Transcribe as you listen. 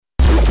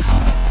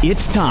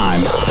It's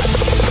time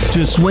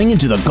to swing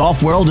into the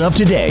golf world of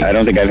today. I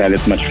don't think I've had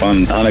this much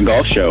fun on a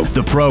golf show.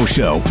 The Pro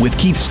Show with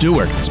Keith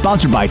Stewart,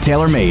 sponsored by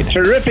TaylorMade.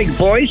 Terrific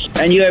voice,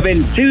 and you have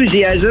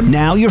enthusiasm.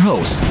 Now your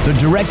host, the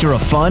director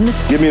of fun.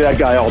 Give me that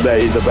guy all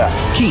day. He's the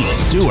best. Keith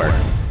Stewart.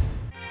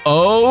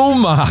 Oh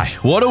my,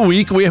 what a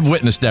week we have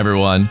witnessed,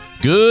 everyone.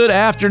 Good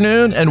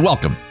afternoon and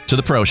welcome to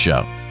The Pro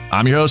Show.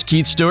 I'm your host,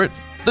 Keith Stewart,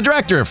 the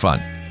director of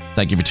fun.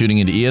 Thank you for tuning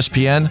into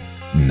ESPN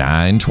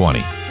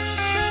 920.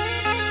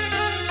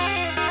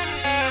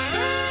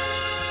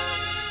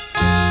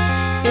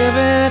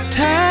 Every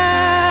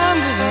time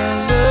that I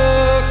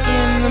look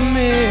in the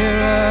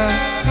mirror,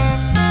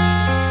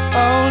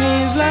 all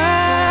these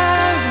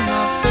lines in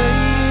my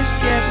face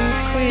getting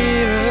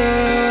clearer.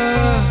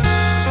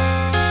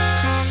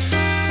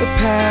 The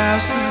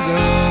past is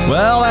gone.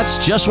 Well, that's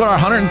just what our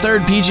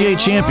 103rd PGA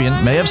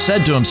champion may have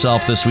said to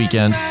himself this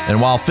weekend. And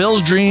while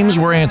Phil's dreams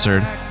were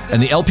answered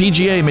and the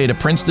LPGA made a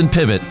Princeton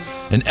pivot,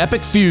 an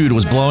epic feud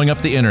was blowing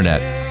up the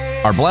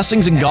internet. Our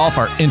blessings in golf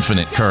are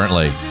infinite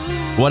currently.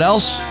 What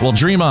else? Well,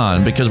 dream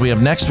on, because we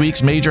have next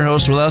week's major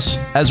host with us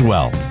as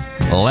well.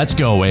 Let's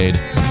go, Wade.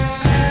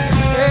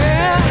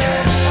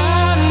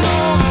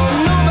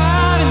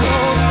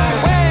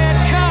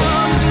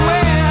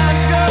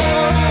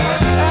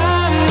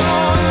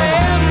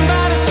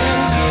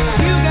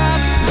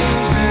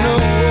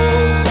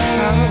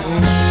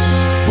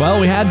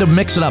 Well, we had to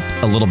mix it up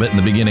a little bit in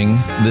the beginning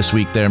this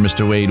week there,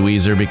 Mr. Wade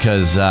Weezer,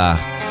 because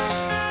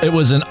it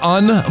was an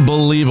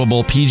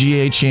unbelievable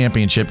PGA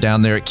championship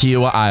down there at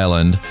Kiowa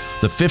Island.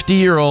 The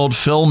 50-year-old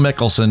Phil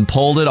Mickelson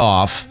pulled it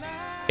off,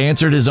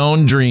 answered his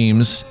own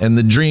dreams, and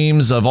the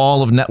dreams of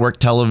all of network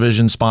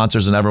television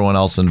sponsors and everyone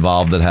else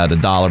involved that had a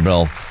dollar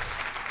bill.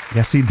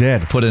 Yes, he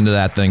did. Put into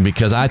that thing,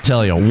 because I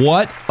tell you,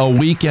 what a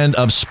weekend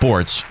of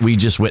sports we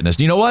just witnessed.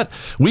 You know what?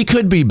 We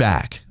could be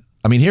back.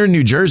 I mean, here in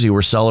New Jersey,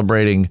 we're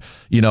celebrating,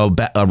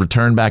 a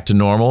return back to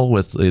normal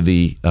with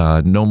the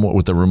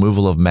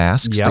removal of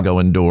masks to go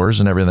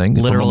indoors and everything.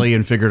 Literally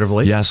and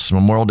figuratively. Yes,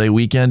 Memorial Day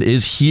weekend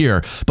is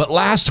here. But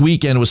last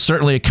weekend was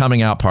certainly a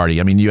coming out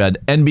party. I mean, you had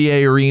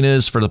NBA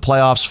arenas for the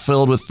playoffs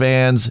filled with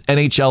fans,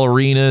 NHL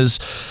arenas,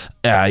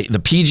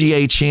 the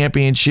PGA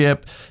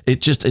Championship.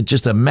 It's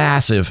just a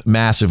massive,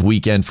 massive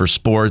weekend for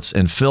sports,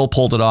 and Phil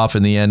pulled it off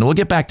in the end. We'll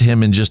get back to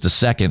him in just a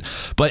second.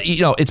 But,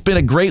 it's been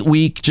a great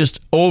week just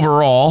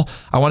overall.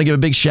 I want to give a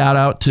big shout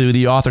out to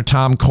the author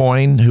Tom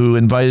Coyne, who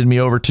invited me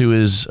over to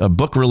his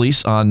book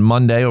release on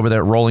Monday over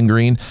there at Rolling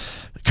Green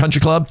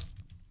Country Club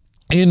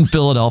in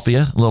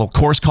Philadelphia. A little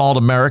course called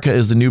America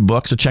is the new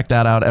book, so check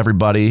that out,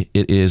 everybody.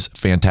 It is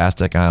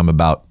fantastic. I'm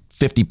about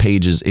 50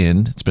 pages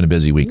in. It's been a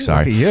busy week,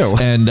 sorry. Look at you.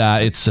 And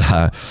it's,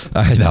 I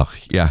know,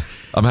 yeah.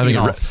 I'm having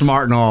it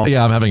smart and all.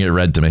 Yeah, I'm having it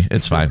read to me.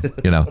 It's fine.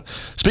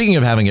 Speaking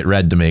of having it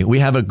read to me, we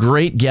have a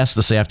great guest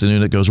this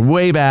afternoon that goes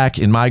way back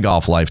in my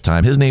golf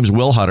lifetime. His name's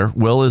Will Hutter.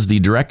 Will is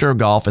the director of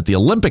golf at the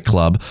Olympic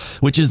Club,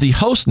 which is the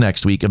host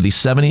next week of the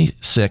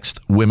 76th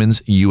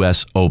Women's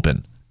U.S.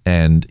 Open.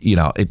 And,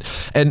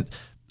 and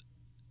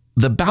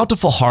the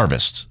bountiful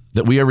harvest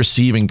that we are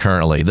receiving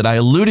currently, that I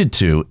alluded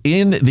to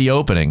in the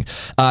opening,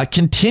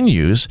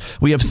 continues.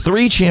 We have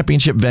 3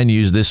 championship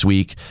venues this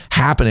week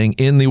happening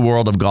in the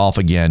world of golf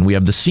again. We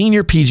have the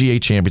Senior PGA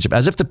Championship,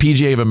 as if the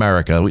PGA of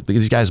America,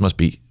 these guys must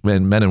be,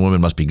 men and women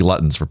must be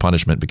gluttons for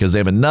punishment, because they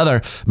have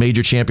another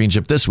major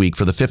championship this week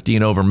for the 50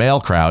 and over male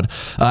crowd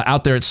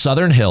out there at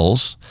Southern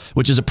Hills,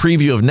 which is a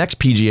preview of next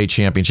PGA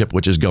Championship,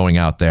 which is going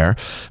out there.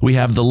 We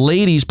have the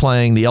ladies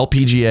playing the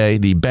LPGA,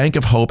 the Bank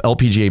of Hope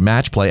LPGA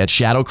match play at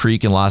Shadow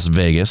Creek in Las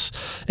Vegas.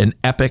 An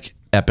epic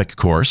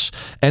course.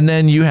 And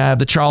then you have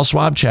the Charles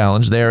Schwab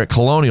Challenge there at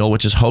Colonial,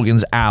 which is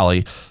Hogan's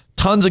Alley.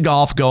 Tons of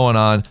golf going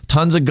on,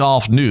 tons of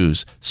golf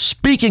news.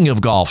 Speaking of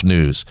golf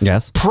news,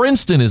 yes,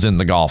 Princeton is in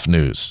the golf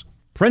news.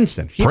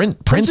 Princeton,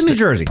 Princeton, New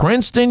Jersey.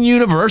 Princeton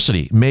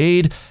University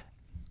made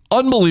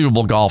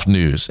unbelievable golf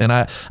news. And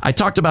I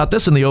talked about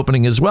this in the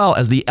opening as well,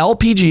 as the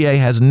LPGA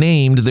has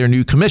named their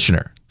new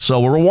commissioner. So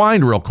we'll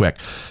rewind real quick.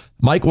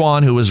 Mike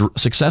Wan, who was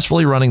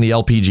successfully running the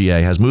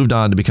LPGA, has moved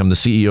on to become the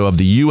CEO of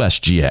the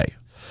USGA.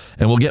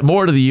 And we'll get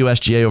more to the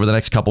USGA over the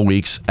next couple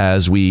weeks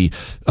as we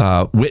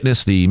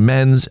witness the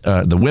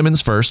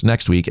women's first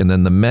next week, and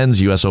then the men's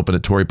U.S. Open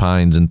at Torrey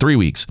Pines in 3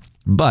 weeks.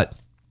 But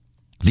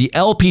the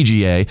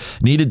LPGA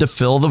needed to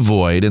fill the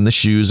void in the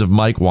shoes of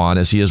Mike Wan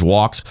as he has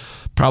walked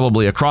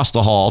probably across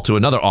the hall to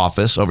another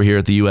office over here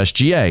at the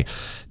USGA.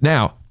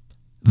 Now,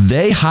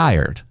 they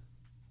hired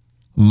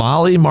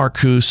Molly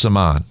Marcoux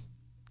Samaan.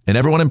 And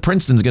everyone in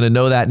Princeton's going to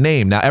know that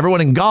name. Now,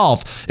 everyone in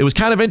golf, it was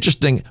kind of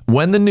interesting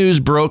when the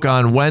news broke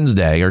on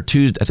Wednesday or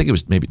Tuesday. I think it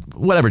was maybe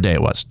whatever day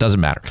it was. Doesn't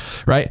matter,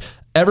 right?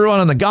 Everyone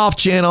on the Golf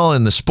Channel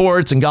and the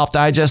sports and Golf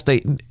Digest,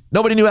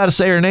 nobody knew how to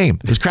say her name.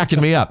 It was cracking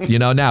me up.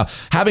 Now,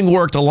 having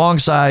worked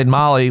alongside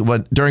Molly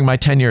during my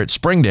tenure at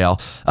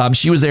Springdale,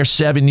 she was there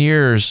 7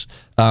 years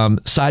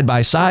side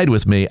by side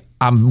with me.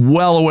 I'm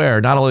well aware,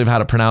 not only of how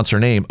to pronounce her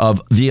name,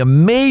 of the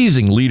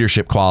amazing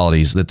leadership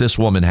qualities that this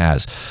woman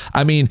has.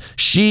 I mean,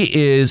 she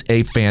is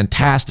a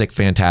fantastic,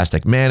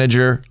 fantastic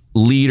manager,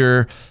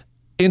 leader,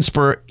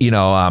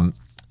 inspirational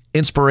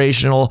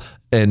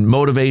and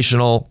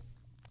motivational,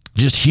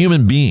 just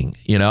human being,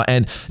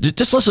 and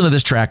just listen to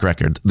this track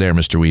record there,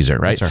 Mr. Weiser,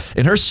 right? Yes, sir.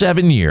 In her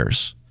 7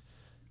 years,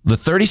 the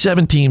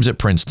 37 teams at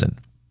Princeton,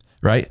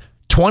 right?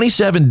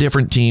 27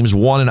 different teams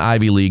won an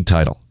Ivy League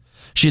title.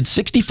 She had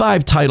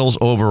 65 titles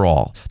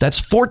overall. That's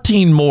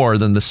 14 more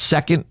than the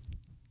second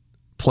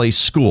place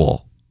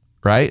school,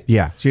 right?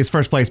 Yeah, she's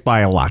first place by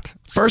a lot.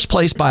 First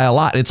place by a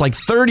lot. It's like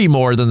 30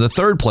 more than the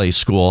third place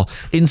school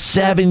in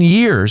 7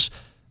 years.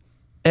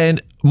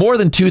 And more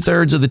than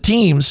 2/3 of the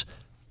teams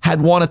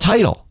had won a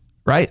title,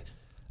 right?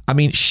 I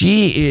mean,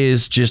 she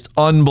is just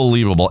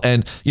unbelievable.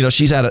 And,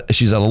 she's had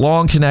a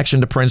long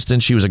connection to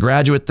Princeton. She was a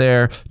graduate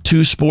there,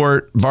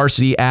 2-sport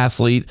varsity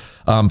athlete,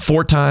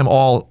 4-time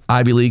all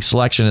Ivy League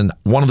selection in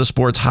one of the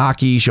sports,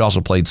 hockey. She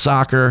also played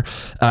soccer.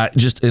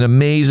 Just an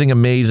amazing,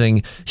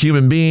 amazing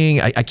human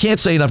being. I can't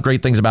say enough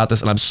great things about this.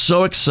 And I'm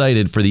so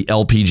excited for the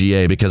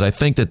LPGA because I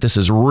think that this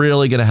is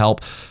really going to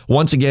help.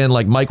 Once again,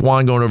 like Mike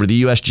Wan going over to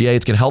the USGA,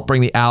 it's going to help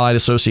bring the allied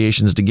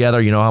associations together.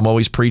 I'm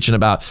always preaching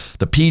about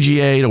the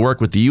PGA to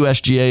work with the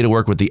USGA, to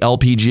work with the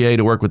LPGA,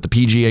 to work with the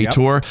PGA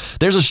Tour.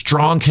 There's a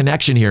strong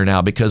connection here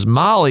now because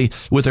Molly,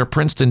 with her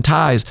Princeton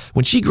ties,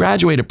 when she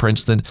graduated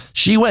Princeton,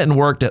 she went and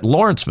worked at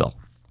Lawrenceville.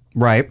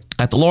 Right.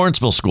 At the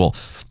Lawrenceville School.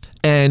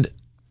 And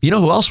you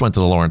know who else went to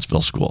the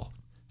Lawrenceville School?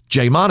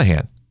 Jay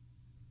Monahan.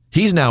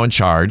 He's now in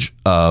charge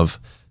of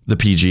the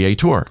PGA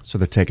Tour. So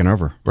they're taking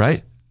over.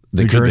 Right?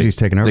 New Jersey's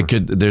taking over.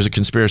 There's a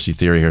conspiracy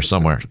theory here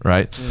somewhere,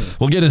 right?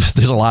 We'll get into,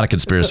 there's a lot of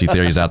conspiracy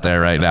theories out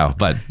there right now,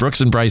 but Brooks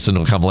and Bryson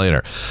will come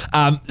later.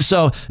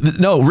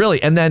 No,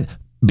 really. And then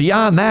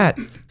beyond that,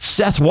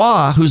 Seth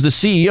Waugh, who's the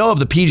CEO of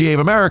the PGA of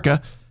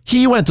America,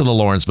 he went to the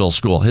Lawrenceville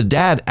School. His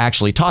dad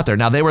actually taught there.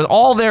 Now, they were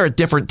all there at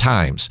different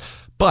times,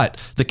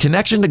 but the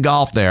connection to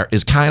golf there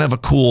is kind of a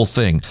cool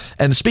thing.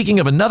 And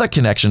speaking of another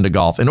connection to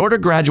golf, in order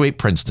to graduate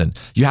Princeton,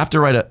 you have to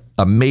write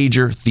a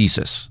major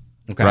thesis.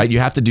 Okay. Right? You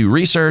have to do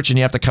research and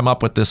you have to come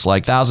up with this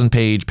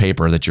 1,000-page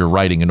paper that you're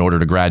writing in order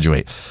to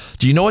graduate.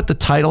 Do you know what the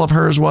title of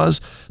hers was?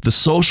 The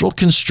Social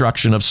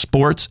Construction of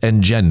Sports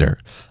and Gender,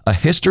 a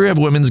History of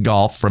Women's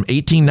Golf from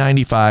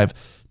 1895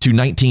 to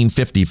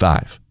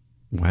 1955.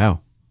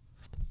 Wow.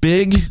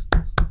 Big.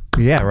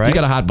 Yeah, right. You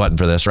got a hot button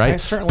for this, right? I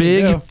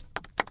certainly do.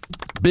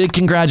 Big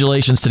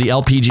congratulations to the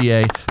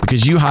LPGA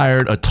because you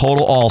hired a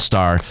total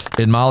all-star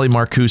in Molly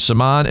Marcoux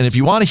Samaan. And if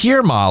you want to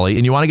hear Molly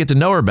and you want to get to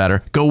know her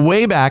better, go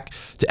way back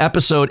to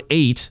episode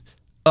 8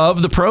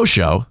 of the Pro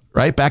Show,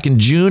 right? Back in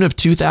June of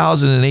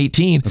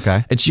 2018.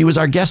 Okay. And she was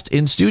our guest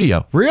in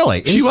studio.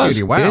 Really? She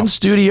was wow. in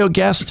studio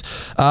guest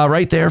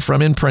right there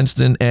from in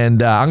Princeton.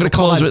 And I'm going to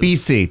close with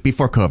BC,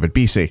 before COVID,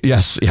 BC.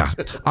 Yes, yeah.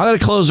 I'm going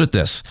to close with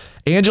this.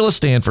 Angela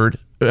Sanford,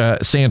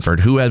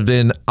 who had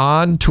been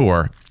on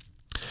tour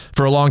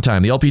for a long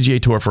time, the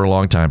LPGA Tour for a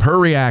long time, her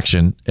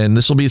reaction, and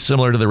this will be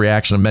similar to the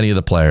reaction of many of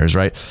the players,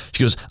 right?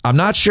 She goes, I'm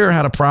not sure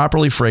how to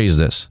properly phrase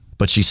this,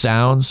 but she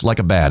sounds like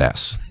a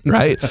badass,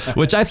 right?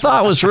 Which I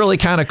thought was really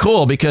kind of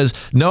cool because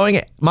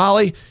knowing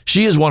Molly,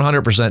 she is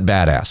 100%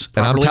 badass.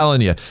 And I'm telling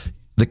you,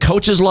 the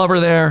coaches love her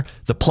there.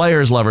 The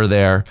players love her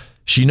there.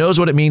 She knows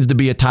what it means to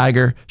be a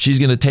Tiger. She's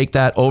going to take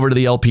that over to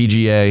the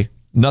LPGA.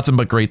 Nothing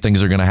but great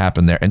things are going to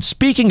happen there. And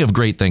speaking of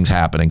great things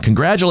happening,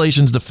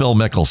 congratulations to Phil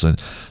Mickelson.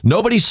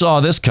 Nobody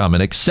saw this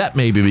coming except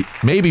maybe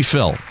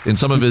Phil in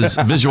some of his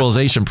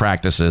visualization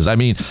practices. I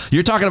mean,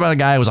 you're talking about a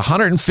guy who was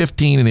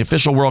 115 in the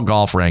official world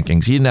golf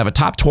rankings. He didn't have a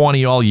top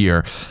 20 all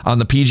year on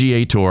the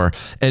PGA Tour.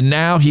 And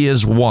now he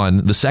has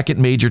won the second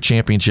major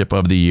championship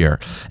of the year.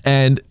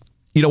 And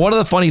one of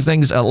the funny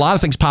things, a lot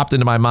of things popped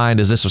into my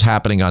mind as this was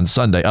happening on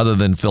Sunday, other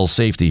than Phil's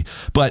safety.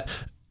 But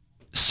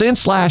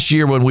since last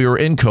year when we were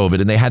in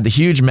COVID and they had the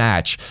huge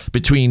match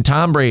between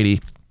Tom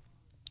Brady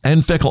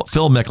and Phil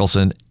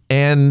Mickelson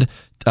and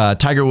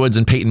Tiger Woods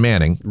and Peyton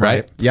Manning,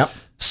 right? Yep.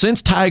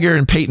 Since Tiger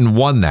and Peyton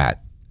won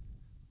that,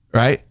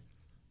 right?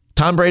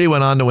 Tom Brady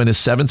went on to win his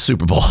 7th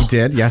Super Bowl. He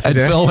did, yes, he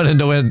did. And Phil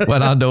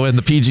went on to win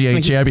the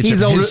PGA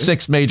championship, his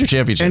 6th major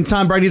championship. And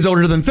Tom Brady's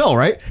older than Phil,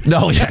 right?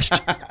 No,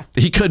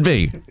 he could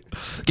be.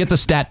 Get the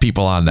stat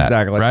people on that.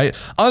 Exactly.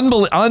 Right?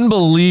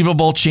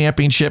 Unbelievable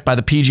championship by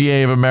the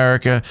PGA of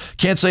America.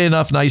 Can't say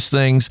enough nice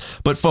things.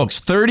 But folks,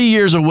 30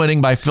 years of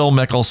winning by Phil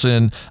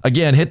Mickelson.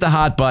 Again, hit the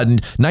hot button.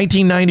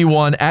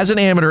 1991, as an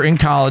amateur in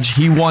college,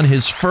 he won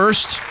his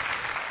first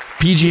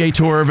PGA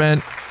Tour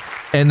event.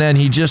 And then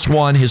he just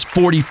won his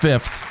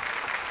 45th.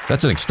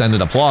 That's an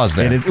extended applause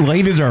there. It is. Well,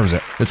 he deserves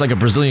it. It's like a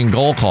Brazilian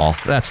goal call.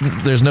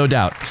 There's no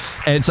doubt.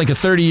 And it's like a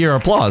 30-year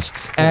applause.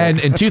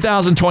 And in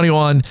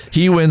 2021,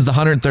 he wins the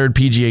 103rd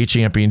PGA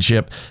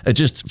Championship. It's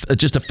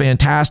just a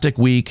fantastic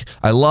week.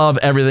 I love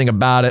everything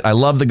about it. I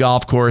love the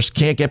golf course.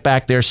 Can't get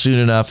back there soon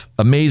enough.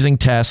 Amazing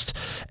test.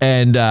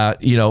 And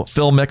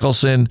Phil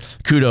Mickelson,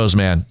 kudos,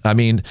 man. I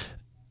mean,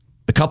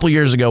 a couple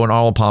years ago when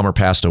Arnold Palmer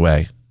passed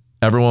away,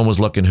 everyone was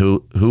looking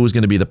who was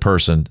going to be the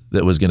person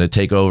that was going to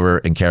take over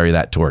and carry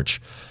that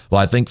torch. Well,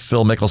 I think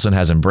Phil Mickelson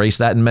has embraced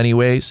that in many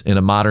ways in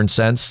a modern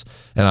sense.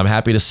 And I'm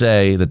happy to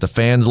say that the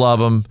fans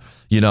love him.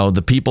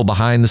 the people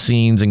behind the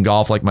scenes in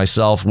golf like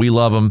myself, we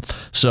love them.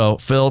 So,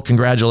 Phil,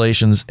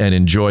 congratulations and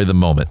enjoy the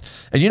moment.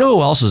 And you know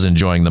who else is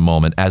enjoying the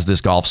moment as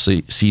this golf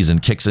season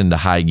kicks into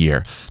high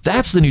gear?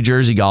 That's the New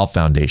Jersey Golf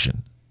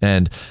Foundation.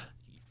 And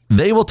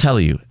they will tell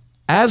you,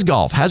 as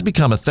golf has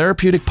become a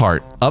therapeutic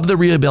part of the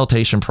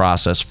rehabilitation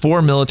process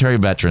for military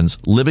veterans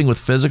living with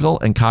physical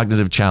and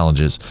cognitive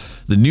challenges,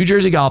 the New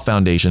Jersey Golf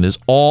Foundation is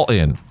all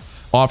in,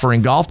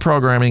 offering golf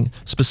programming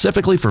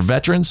specifically for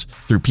veterans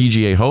through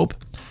PGA Hope,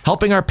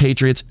 helping our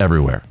patriots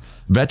everywhere.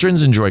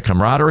 Veterans enjoy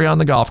camaraderie on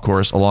the golf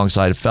course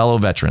alongside fellow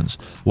veterans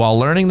while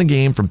learning the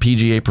game from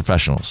PGA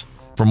professionals.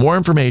 For more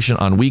information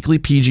on weekly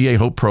PGA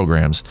Hope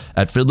programs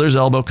at Fiddler's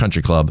Elbow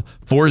Country Club,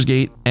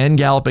 Forsgate, and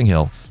Galloping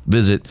Hill,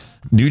 visit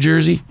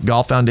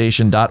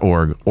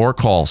NewJerseyGolfFoundation.org or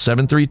call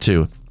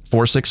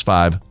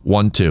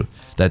 732-465-12.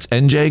 That's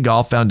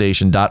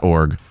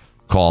NJGolfFoundation.org.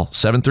 Call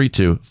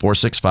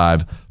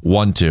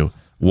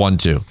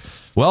 732-465-1212.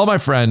 Well, my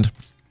friend,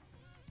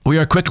 we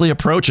are quickly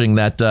approaching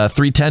that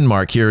 310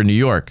 mark here in New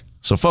York.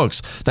 So, folks,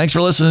 thanks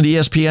for listening to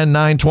ESPN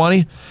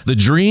 920. The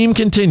dream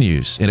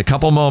continues in a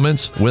couple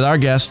moments with our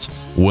guest,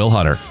 Will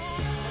Hutter.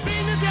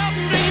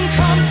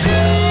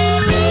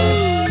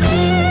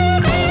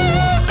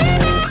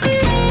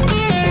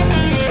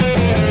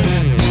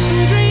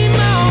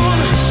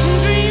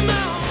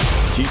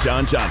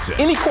 Keyshawn Johnson.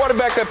 Any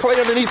quarterback that play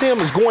underneath him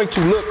is going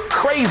to look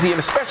crazy, and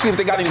especially if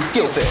they got any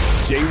skill set.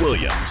 Jay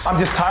Williams. I'm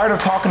just tired of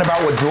talking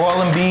about what Joel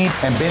Embiid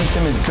and Ben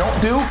Simmons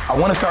don't do. I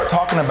want to start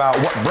talking about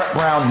what Brett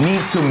Brown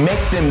needs to make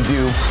them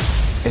do.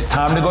 It's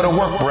time to go to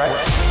work, Brett.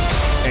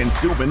 And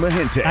Zubin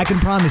Mehenti. I can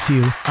promise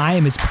you, I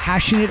am as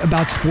passionate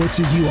about sports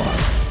as you are.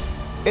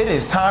 It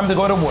is time to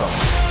go to work.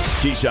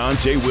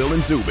 Keyshawn, Jay, Will,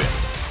 and Zubin.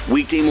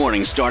 Weekday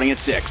mornings starting at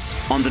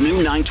 6 on the new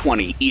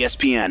 920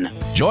 ESPN.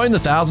 Join the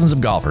thousands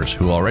of golfers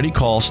who already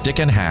call Stick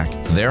and Hack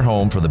their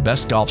home for the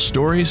best golf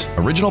stories,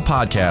 original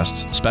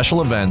podcasts,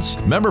 special events,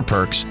 member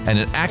perks, and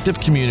an active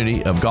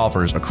community of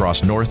golfers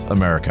across North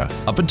America.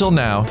 Up until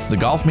now, the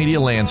golf media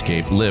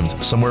landscape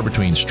lived somewhere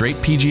between straight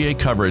PGA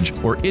coverage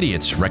or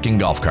idiots wrecking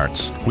golf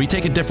carts. We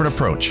take a different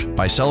approach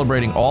by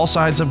celebrating all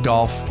sides of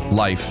golf,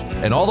 life,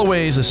 and all the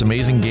ways this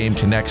amazing game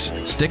connects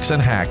sticks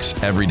and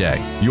hacks every day.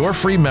 Your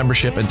free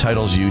membership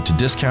entitles you to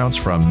discounts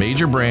from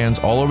major brands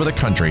all over the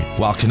country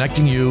while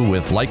connecting you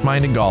with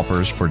like-minded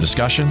golfers for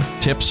discussion,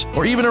 tips,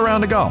 or even a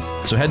round of golf.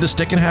 So head to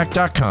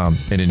stickandhack.com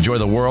and enjoy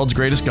the world's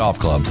greatest golf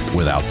club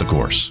without the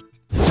course.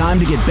 Time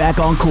to get back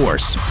on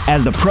course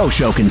as the Pro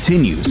Show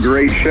continues.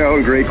 Great show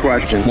and great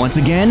questions. Once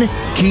again,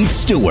 Keith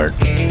Stewart.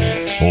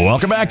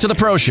 Welcome back to the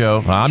Pro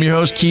Show. I'm your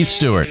host, Keith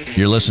Stewart.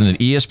 You're listening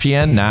to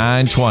ESPN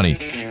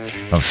 920.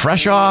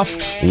 Fresh off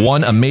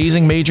one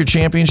amazing major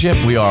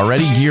championship, we are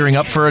already gearing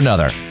up for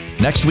another.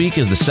 Next week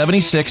is the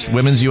 76th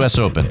Women's U.S.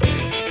 Open.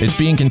 It's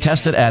being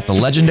contested at the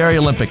legendary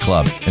Olympic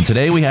Club, and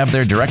today we have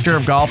their director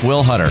of golf,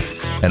 Will Hutter,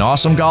 an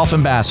awesome golf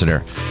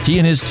ambassador. He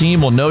and his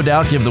team will no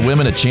doubt give the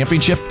women a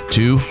championship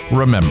to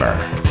remember.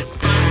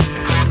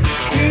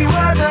 He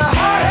was a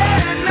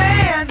hard-headed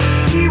man.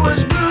 He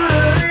was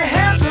brutally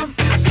handsome.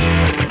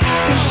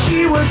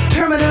 She was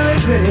terminally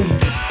pretty.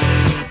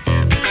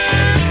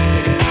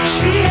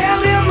 She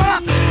held him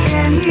up,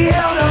 and he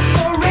held up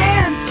for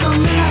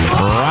ransom.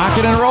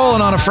 Rocking and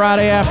rolling on a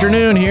Friday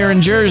afternoon here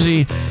in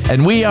Jersey,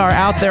 and we are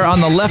out there on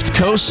the left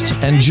coast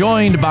and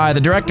joined by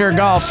the director of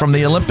golf from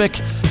the Olympic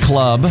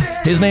Club.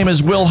 His name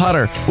is Will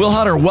Hutter. Will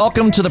Hutter,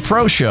 welcome to the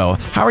Pro Show.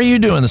 How are you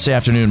doing this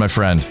afternoon, my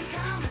friend?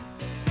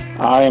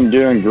 I am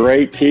doing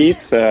great, Keith.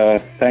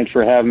 Thanks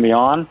for having me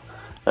on.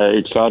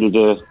 Excited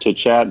to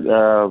chat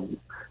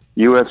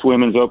U.S.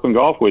 Women's Open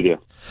Golf with you.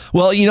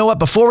 Well, you know what?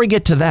 Before we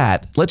get to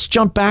that, let's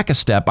jump back a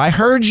step. I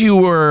heard you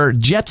were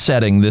jet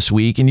setting this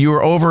week and you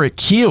were over at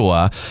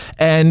Kiowa,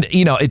 and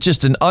it's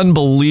just an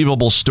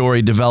unbelievable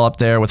story developed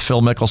there with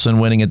Phil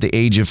Mickelson winning at the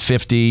age of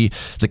 50,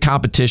 the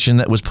competition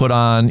that was put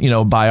on,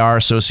 by our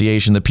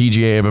association, the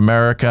PGA of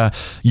America.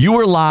 You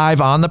were live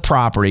on the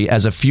property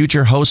as a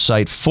future host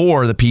site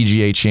for the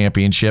PGA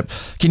Championship.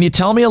 Can you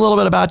tell me a little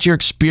bit about your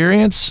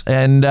experience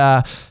and,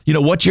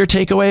 what your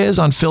takeaway is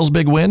on Phil's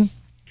big win?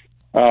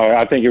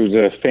 I think it was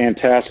a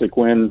fantastic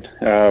win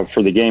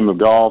for the game of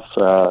golf.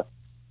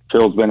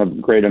 Phil's been a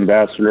great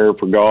ambassador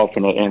for golf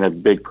and a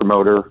big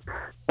promoter.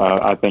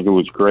 I think it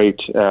was great.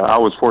 I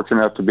was fortunate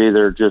enough to be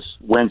there just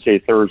Wednesday,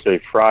 Thursday,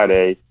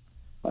 Friday.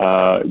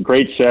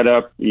 Great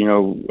setup.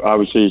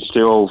 Obviously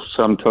still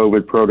some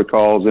COVID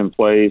protocols in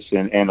place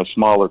and a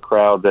smaller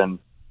crowd than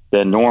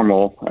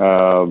normal.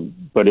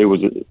 But it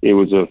was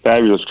a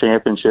fabulous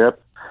championship.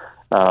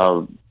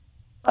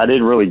 I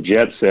didn't really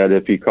jet set,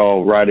 if you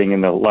call riding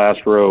in the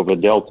last row of a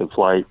Delta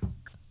flight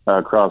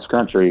cross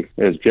country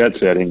as jet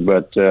setting,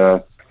 but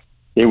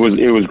it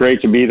was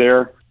great to be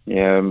there.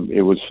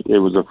 It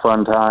was a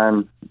fun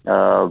time.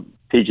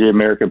 PGA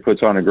America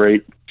puts on a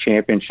great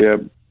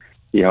championship.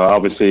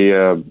 Obviously,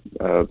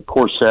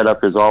 course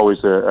setup is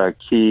always a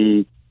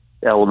key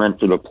element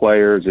for the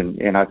players,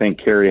 and I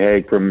think Kerry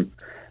Haig from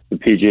the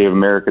PGA of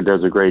America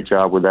does a great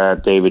job with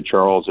that. David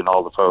Charles and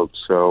all the folks.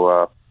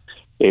 So.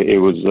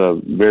 It was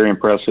a very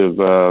impressive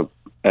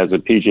as a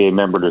PGA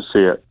member to see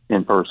it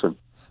in person.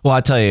 Well,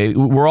 I tell you,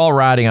 we're all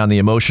riding on the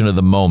emotion of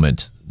the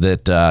moment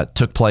that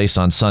took place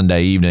on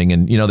Sunday evening.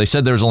 And, they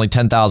said there was only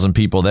 10,000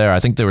 people there. I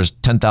think there was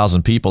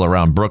 10,000 people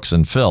around Brooks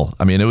and Phil.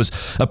 I mean, it was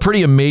a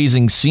pretty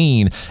amazing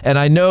scene. And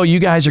I know you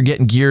guys are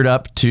getting geared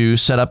up to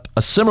set up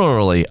a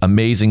similarly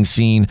amazing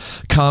scene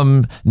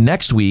come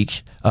next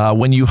week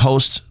when you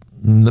host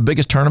the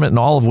biggest tournament in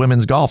all of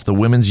women's golf, the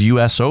Women's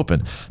U.S.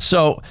 Open.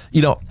 So,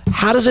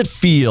 how does it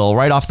feel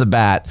right off the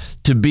bat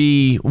to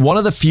be one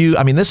of the few?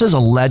 I mean, this is a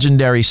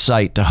legendary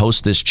site to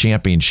host this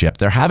championship.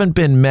 There haven't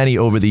been many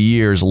over the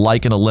years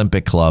like an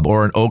Olympic Club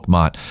or an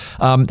Oakmont.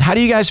 How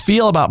do you guys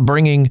feel about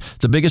bringing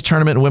the biggest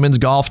tournament in women's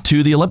golf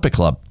to the Olympic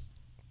Club?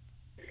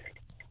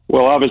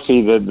 Well,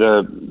 obviously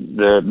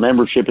the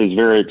membership is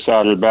very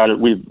excited about it.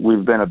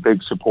 We've been a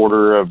big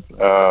supporter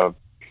of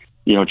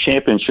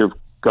championship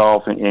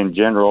golf in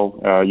general,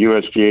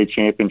 USGA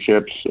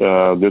championships.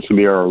 This will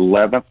be our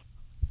 11th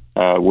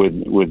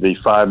with the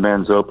 5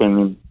 men's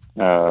open.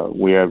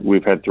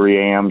 We've had 3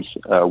 AMs,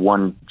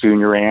 1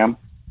 junior AM,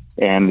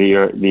 and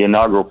the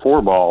inaugural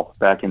 4-ball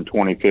back in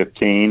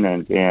 2015,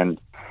 and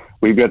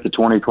we've got the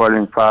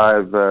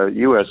 2025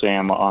 US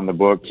AM on the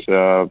books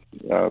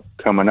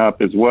coming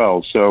up as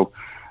well. So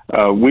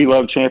we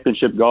love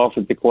championship golf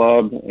at the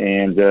club,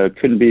 and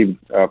couldn't be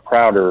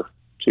prouder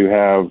to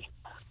have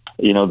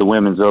the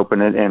Women's Open.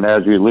 And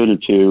as you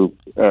alluded to,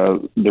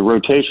 the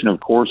rotation of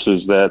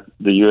courses that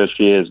the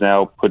USGA has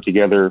now put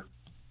together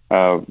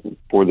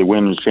for the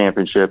Women's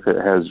Championship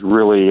has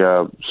really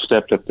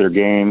stepped up their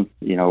game.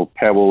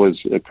 Pebble is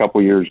a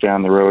couple years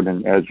down the road,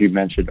 and as you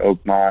mentioned,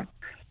 Oakmont,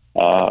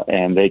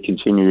 and they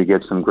continue to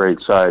get some great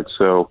sites.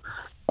 So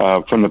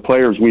from the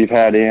players we've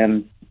had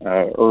in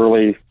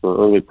early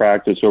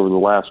practice over the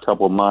last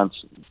couple of months,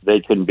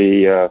 they couldn't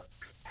be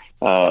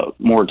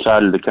more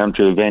excited to come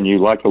to a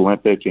venue like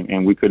Olympic,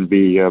 and we couldn't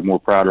be more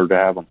prouder to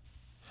have them.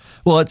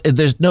 Well,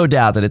 there's no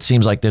doubt that it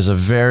seems like there's a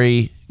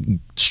very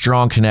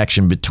strong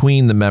connection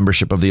between the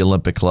membership of the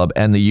Olympic Club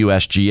and the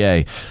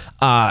USGA.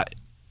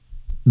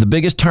 The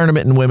biggest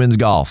tournament in women's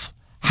golf.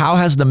 How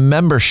has the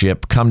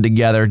membership come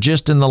together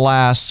just in the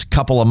last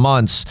couple of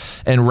months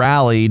and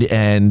rallied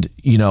and,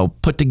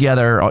 put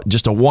together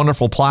just a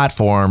wonderful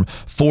platform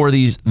for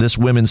this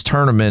women's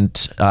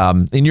tournament?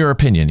 In your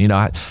opinion,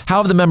 how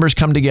have the members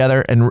come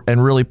together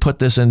and really put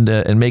this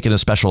into and make it a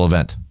special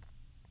event?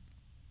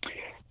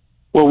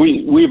 Well,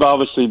 we've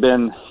obviously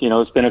been,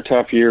 it's been a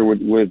tough year with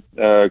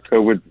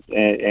COVID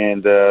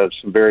and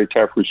some very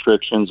tough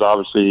restrictions.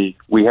 Obviously,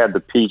 we had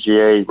the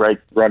PGA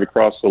right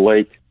across the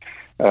lake.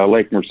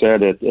 Lake Merced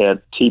at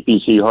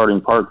TPC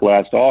Harding Park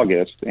last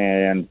August,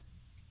 and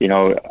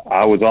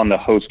I was on the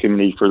host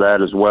committee for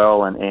that as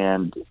well,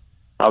 and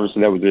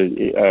obviously that was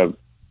a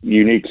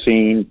unique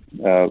scene,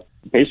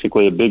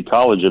 basically a big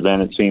college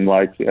event. It seemed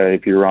like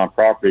if you were on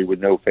property with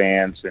no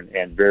fans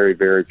and very,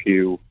 very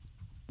few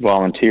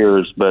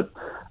volunteers. But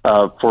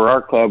for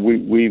our club,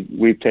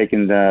 we've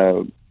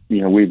taken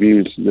we've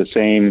used the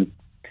same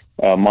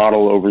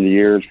model over the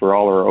years for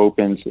all our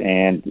opens,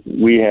 and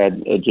we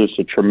had just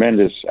a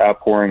tremendous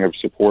outpouring of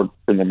support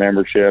from the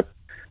membership.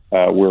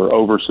 We're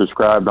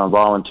oversubscribed on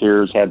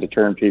volunteers, had to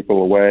turn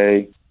people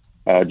away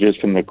just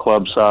from the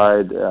club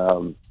side,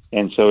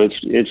 and so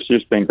it's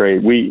just been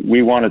great.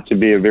 We want it to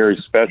be a very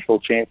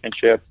special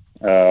championship.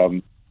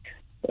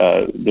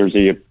 There's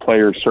a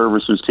player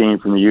services team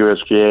from the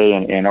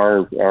USGA, and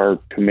our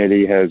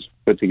committee has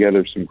put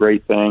together some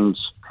great things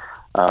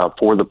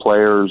for the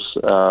players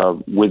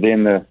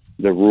within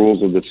the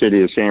rules of the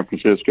city of San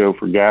Francisco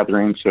for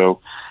gathering.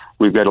 So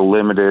we've got a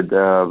limited,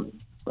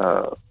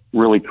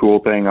 really cool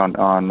thing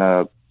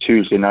on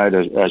Tuesday night,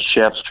 a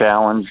chef's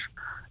challenge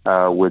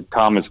with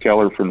Thomas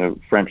Keller from the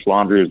French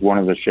Laundry as one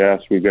of the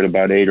chefs. We've got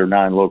about 8 or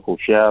 9 local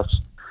chefs.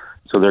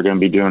 So they're going to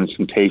be doing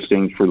some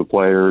tastings for the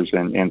players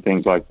and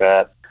things like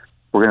that.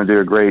 We're going to do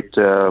a great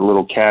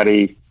little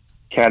caddy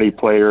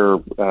player,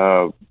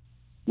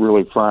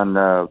 really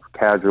fun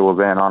casual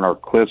event on our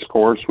Cliffs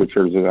course, which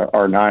is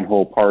our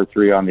 9-hole par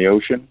 3 on the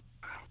ocean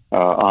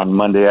on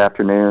Monday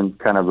afternoon.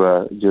 Kind of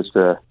a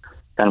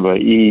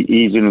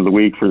ease into the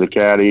week for the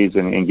caddies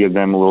and give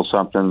them a little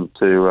something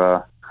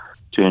to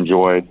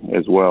enjoy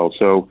as well.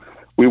 So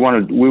we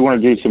want to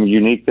do some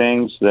unique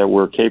things that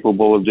we're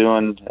capable of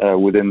doing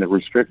within the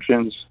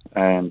restrictions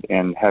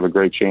and have a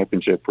great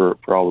championship for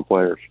all the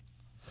players.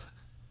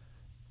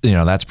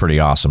 That's pretty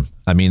awesome.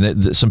 I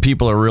mean, some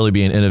people are really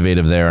being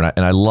innovative there,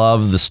 and I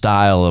love the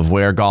style of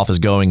where golf is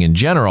going in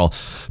general.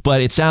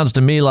 But it sounds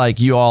to me like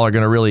you all are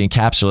going to really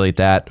encapsulate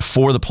that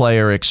for the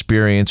player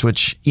experience,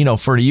 which,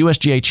 for a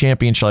USGA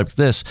championship like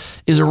this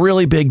is a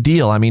really big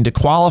deal. I mean, to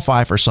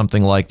qualify for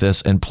something like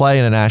this and play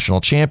in a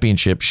national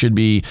championship should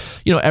be,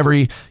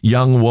 every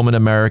young woman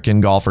American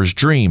golfer's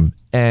dream.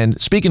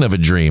 And speaking of a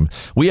dream,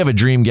 we have a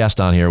dream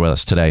guest on here with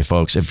us today,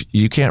 folks. If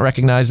you can't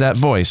recognize that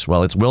voice,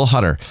 well, it's Will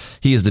Hutter.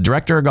 He is the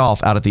director of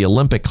golf out at the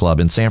Olympic Club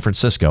in San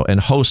Francisco and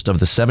host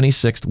of the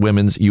 76th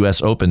Women's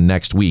U.S. Open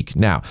next week.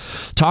 Now,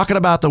 talking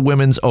about the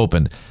Women's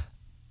Open,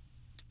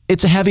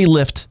 it's a heavy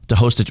lift to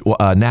host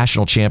a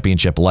national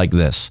championship like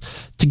this.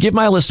 To give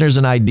my listeners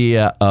an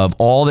idea of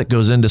all that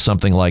goes into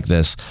something like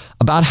this,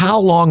 about how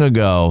long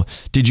ago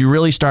did you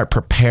really start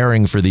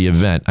preparing for the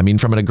event? I mean,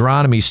 from an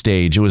agronomy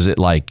stage, was it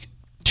like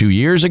 2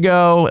 years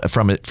ago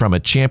from a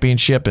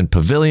championship and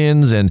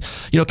pavilions? And,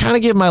 kind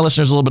of give my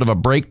listeners a little bit of a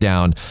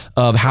breakdown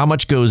of how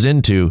much goes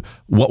into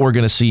what we're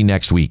going to see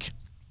next week.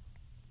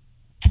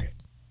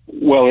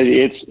 Well,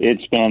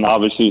 it's been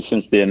obviously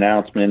since the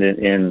announcement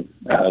in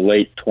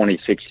late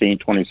 2016,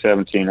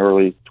 2017,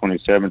 early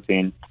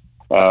 2017.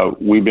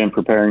 We've been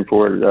preparing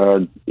for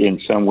it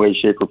in some way,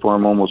 shape, or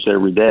form almost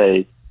every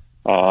day.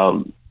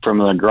 From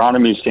an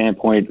agronomy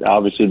standpoint,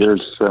 obviously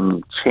there's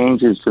some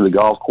changes to the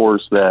golf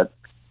course that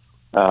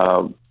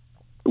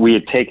we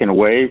had taken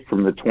away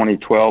from the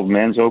 2012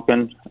 Men's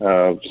Open.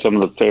 Some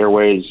of the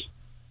fairways,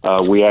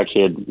 we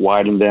actually had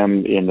widened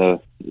them in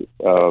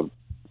the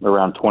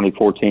around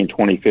 2014,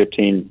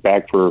 2015,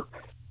 back for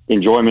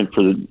enjoyment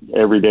for the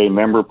everyday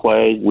member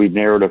play. We've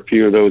narrowed a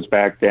few of those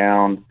back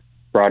down,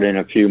 brought in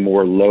a few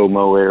more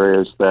low-mo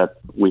areas that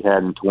we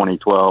had in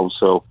 2012.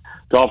 So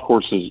golf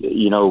courses,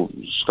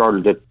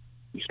 started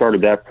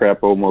that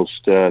prep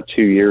almost 2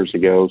 years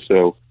ago.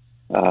 So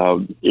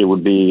it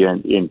would be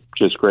in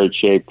just great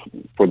shape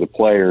for the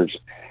players.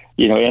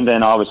 And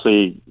then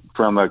obviously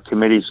from a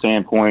committee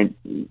standpoint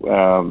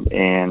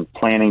and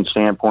planning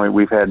standpoint,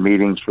 we've had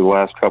meetings for the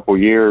last couple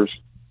of years,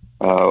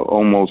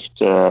 almost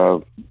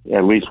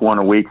at least one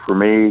a week for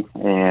me.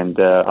 And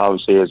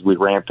obviously as we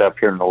ramped up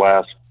here in the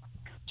last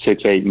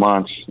 6-8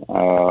 months,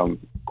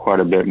 quite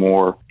a bit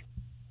more.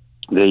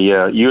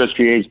 The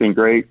USGA has been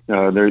great.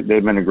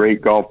 They've been a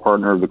great golf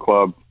partner of the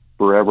club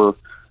forever.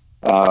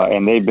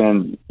 And they've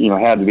been,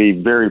 had to be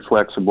very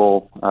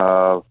flexible.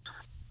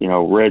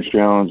 Reg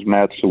Jones,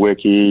 Matt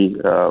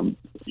Sawicki,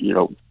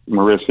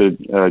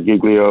 Marissa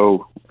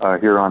Giglio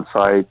here on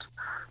site.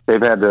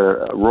 They've had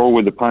to roll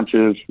with the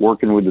punches,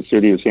 working with the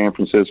city of San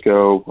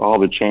Francisco, all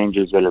the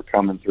changes that are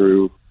coming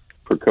through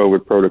for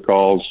COVID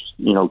protocols.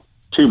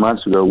 2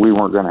 months ago, we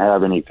weren't going to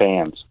have any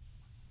fans.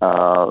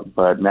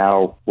 But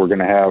now we're going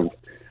to have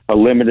a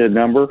limited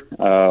number,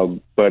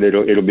 but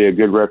it'll be a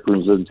good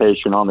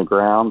representation on the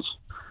grounds.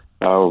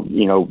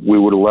 We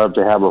would have loved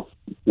to have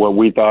what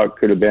we thought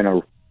could have been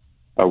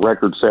a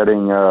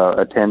record-setting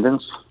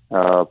attendance.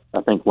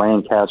 I think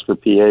Lancaster,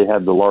 PA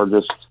had the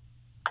largest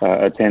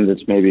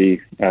attendance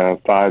maybe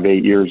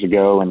 5-8 years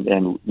ago,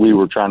 and we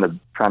were trying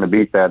to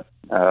beat that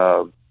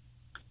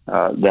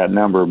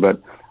number.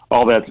 But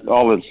all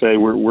that say,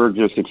 we're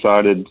just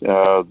excited.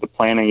 The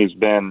planning has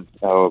been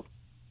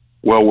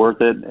well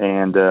worth it,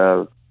 and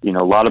a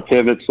lot of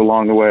pivots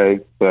along the way,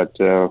 but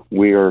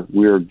we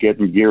are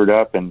getting geared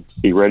up and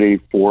be ready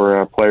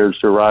for players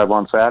to arrive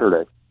on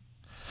Saturday.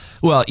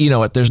 Well, you know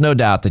what? There's no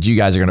doubt that you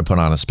guys are going to put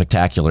on a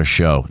spectacular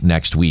show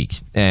next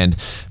week. And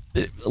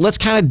let's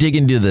kind of dig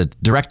into the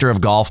director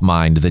of golf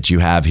mind that you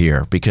have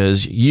here,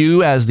 because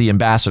you, as the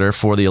ambassador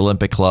for the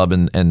Olympic Club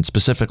and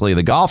specifically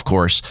the golf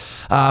course,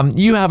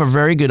 you have a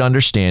very good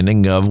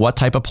understanding of what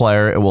type of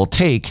player it will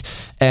take.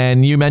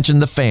 And you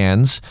mentioned the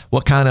fans,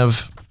 what kind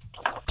of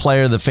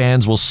player the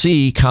fans will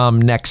see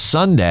come next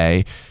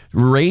Sunday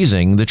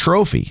raising the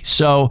trophy.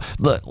 So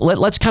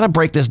let's kind of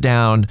break this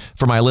down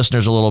for my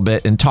listeners a little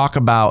bit and talk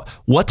about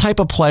what type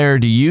of player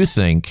do you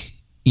think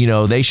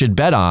they should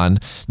bet on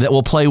that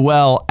will play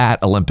well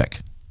at Olympic?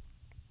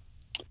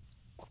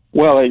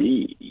 Well,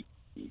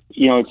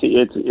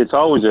 it's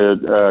always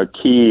a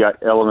key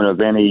element of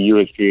any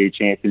USGA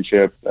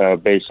championship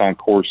based on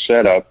course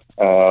setup.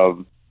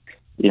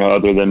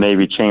 Other than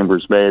maybe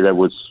Chambers Bay, that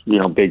was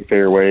big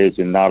fairways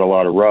and not a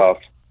lot of rough.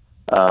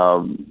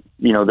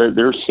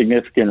 There's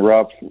significant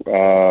rough.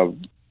 We're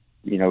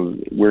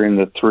in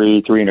the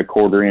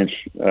 3.25 inch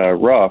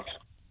rough,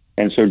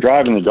 and so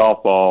driving the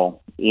golf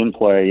ball in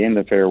play in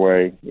the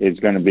fairway is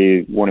going to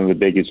be one of the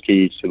biggest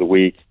keys to the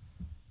week.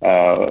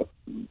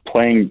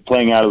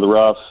 Playing out of the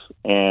rough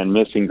and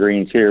missing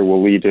greens here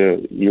will lead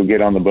to you'll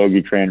get on the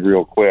bogey trend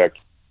real quick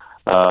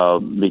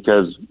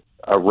because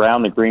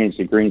around the greens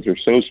are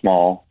so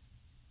small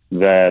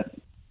that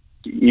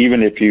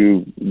even if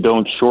you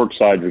don't short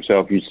side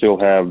yourself, you still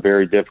have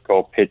very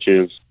difficult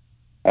pitches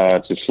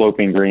to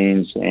sloping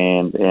greens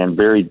and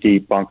very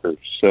deep bunkers.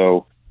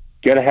 So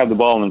you got to have the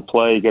ball in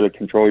play. You got to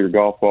control your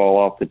golf ball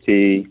off the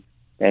tee,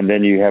 and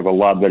then you have a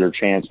lot better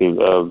chance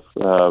of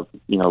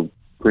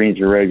greens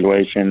in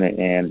regulation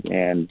and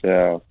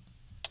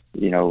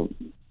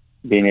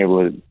being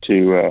able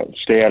to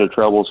stay out of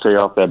trouble, stay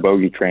off that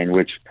bogey train,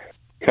 which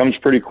comes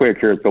pretty quick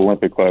here at the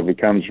Olympic Club. It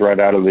comes right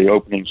out of the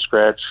opening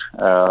stretch.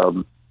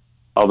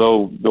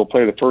 Although they'll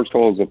play the first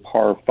hole as a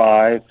par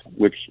 5,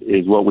 which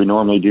is what we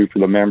normally do for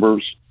the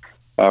members.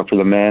 For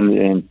the men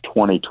in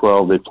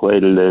 2012, they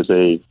played it as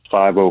a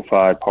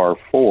 505 par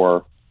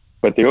 4.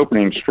 But the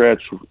opening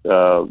stretch,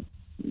 in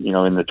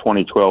the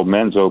 2012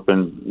 Men's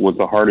Open was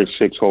the hardest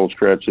 6-hole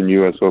stretch in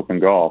U.S. Open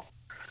golf.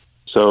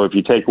 So if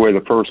you take away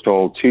the first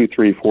hole, 2,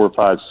 3, 4,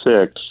 5,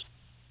 6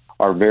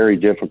 are very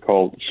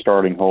difficult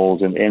starting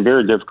holes and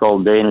very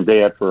difficult day in and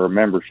day out for a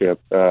membership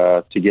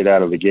to get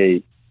out of the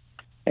gate.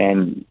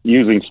 And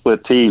using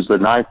split tees, the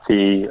 9th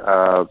tee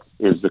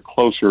is the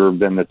closer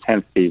than the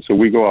 10th tee. So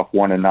we go off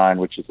 1 and 9,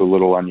 which is a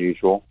little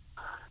unusual.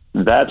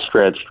 That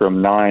stretch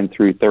from 9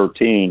 through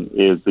 13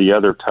 is the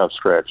other tough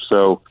stretch.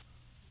 So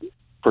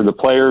for the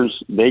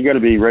players, they got to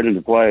be ready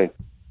to play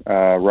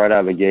right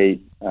out of the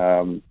gate,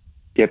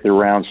 get their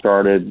round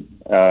started.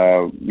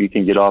 You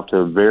can get off to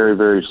a very,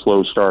 very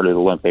slow start at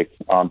Olympic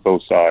on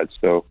both sides.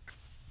 So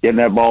getting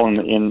that ball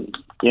in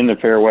the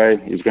fairway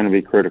is going to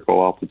be critical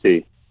off the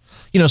tee.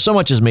 You know, so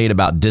much is made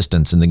about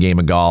distance in the game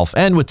of golf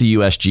and with the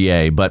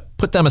USGA, but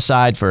put them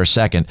aside for a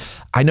second.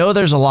 I know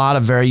there's a lot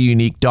of very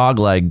unique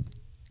dogleg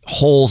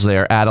holes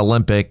there at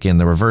Olympic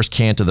and the reverse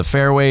cant of the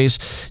fairways.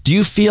 Do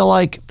you feel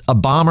like a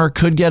bomber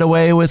could get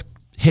away with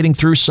hitting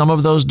through some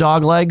of those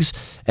dog legs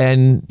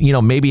and, you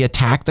know, maybe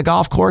attack the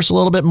golf course a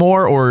little bit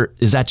more, or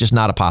is that just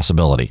not a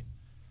possibility?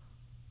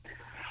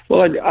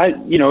 Well,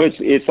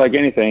 it's like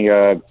anything,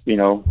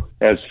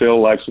 as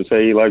Phil likes to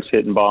say, he likes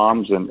hitting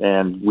bombs,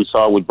 and we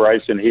saw with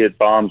Bryson, he hit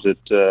bombs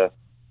at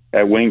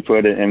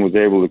Wingfoot and was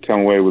able to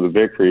come away with a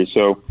victory.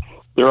 So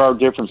there are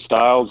different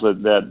styles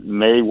that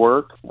may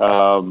work. A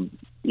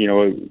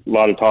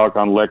lot of talk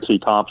on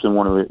Lexi Thompson,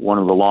 one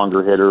of the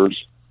longer hitters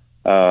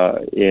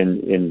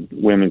in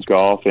women's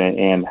golf,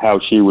 and how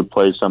she would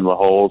play some of the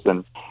holes,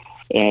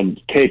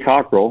 and Kay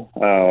Cockrell,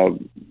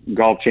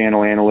 Golf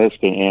Channel analyst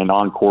and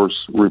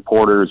on-course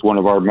reporter, is one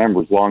of our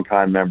members,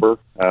 longtime member,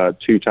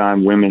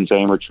 2-time women's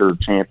amateur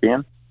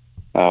champion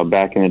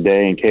back in the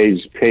day. And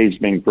Kay's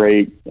been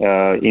great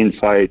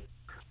insight.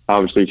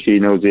 Obviously, she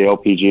knows the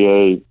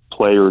LPGA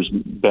players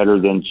better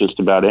than just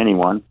about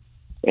anyone.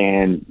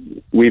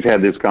 And we've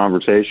had this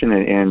conversation,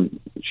 and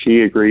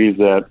she agrees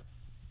that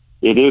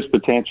it is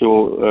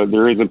potential.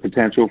 There is a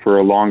potential for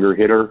a longer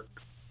hitter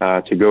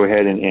to go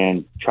ahead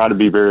and try to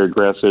be very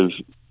aggressive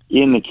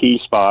in the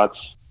key spots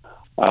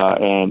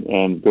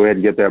and go ahead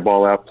and get that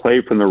ball out,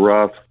 play from the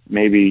rough,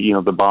 maybe,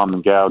 the bomb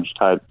and gouge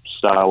type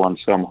style on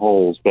some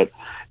holes. But,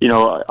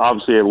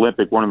 obviously at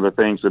Olympic, one of the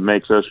things that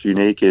makes us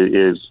unique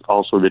is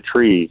also the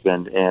trees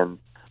and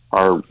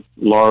our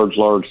large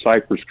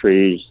cypress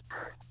trees.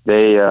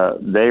 They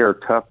are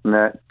tough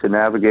to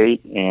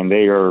navigate, and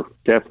they are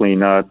definitely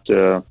not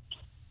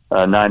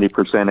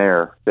 90%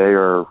 air. They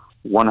are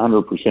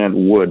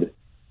 100% wood.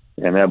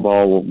 And that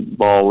ball,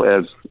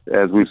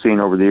 as we've seen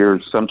over the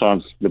years,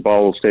 sometimes the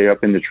ball will stay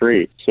up in the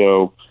tree.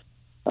 So,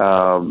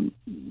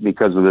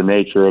 because of the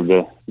nature of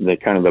the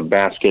kind of the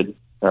basket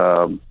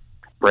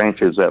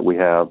branches that we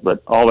have.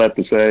 But all that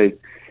to say,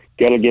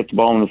 got to get the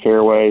ball in the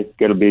fairway.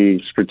 Got to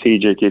be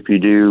strategic. If you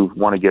do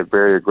want to get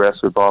very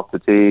aggressive off the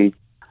tee,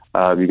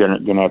 you're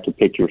gonna have to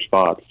pick your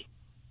spots.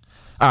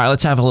 All right,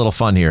 let's have a little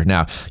fun here.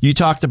 Now, you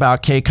talked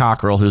about Kay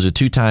Cockrell, who's a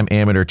 2-time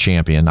amateur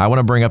champion. I want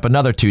to bring up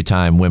another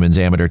 2-time women's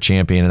amateur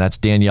champion, and that's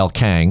Danielle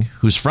Kang,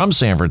 who's from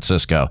San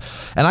Francisco.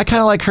 And I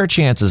kind of like her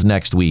chances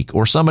next week,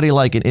 or somebody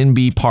like an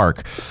NB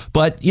Park.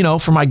 But,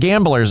 for my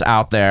gamblers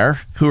out there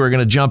who are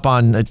going to jump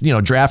on,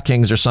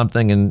 DraftKings or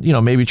something and,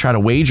 maybe try to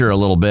wager a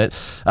little bit,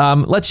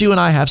 let's you and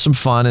I have some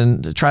fun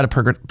and try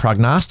to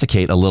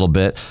prognosticate a little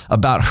bit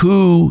about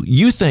who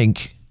you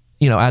think,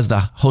 as the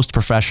host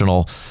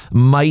professional,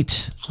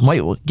 might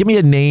give me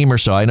a name or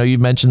so. I know you've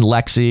mentioned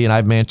Lexi and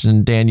I've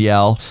mentioned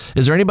Danielle.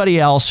 Is there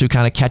anybody else who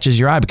kind of catches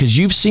your eye? Because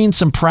you've seen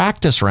some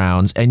practice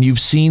rounds and you've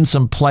seen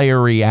some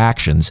player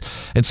reactions.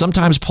 And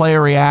sometimes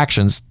player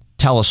reactions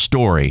tell a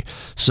story.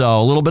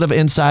 So a little bit of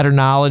insider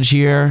knowledge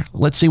here.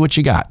 Let's see what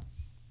you got.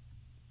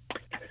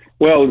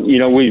 Well,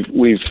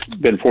 we've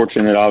been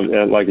fortunate.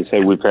 Like I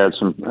said, we've had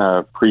some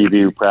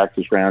preview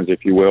practice rounds,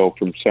 if you will,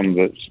 from some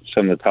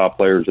of the top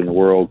players in the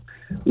world.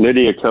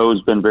 Lydia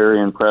Ko's been very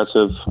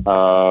impressive.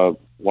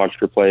 Watched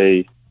her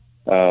play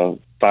 5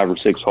 or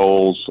 6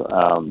 holes,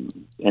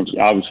 and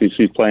obviously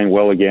she's playing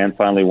well again.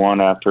 Finally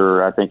won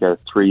after, I think, a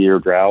 3-year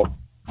drought.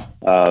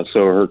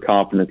 So her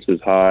confidence is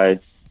high.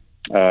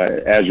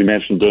 As you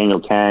mentioned,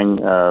 Danielle Kang,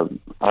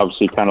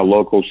 obviously kind of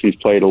local. She's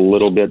played a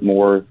little bit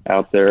more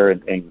out there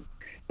and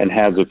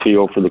has a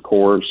feel for the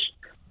course.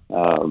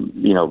 A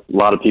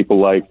lot of people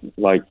like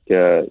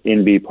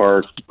NB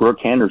Park. Brooke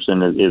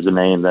Henderson is a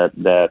name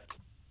that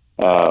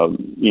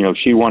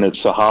she won at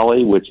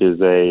Sahali, which is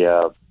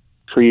a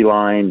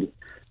tree-lined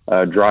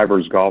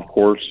driver's golf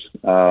course.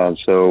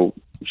 So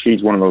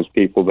she's one of those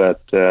people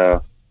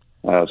that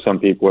some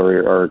people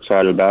are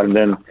excited about. And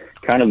then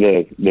kind of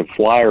the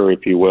flyer,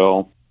 if you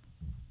will.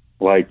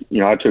 Like,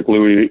 I took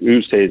Louis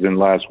Oosthuizen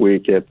last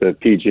week at the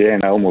PGA,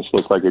 and I almost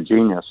looked like a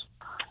genius.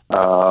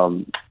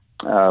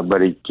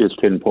 But he just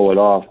couldn't pull it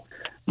off.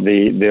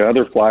 The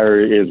other flyer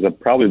is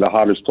probably the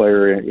hottest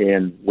player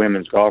in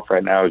women's golf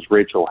right now is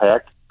Rachel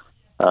Heck.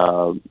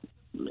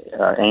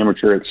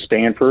 Amateur at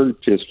Stanford.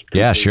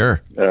 Yeah,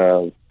 sure.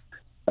 Her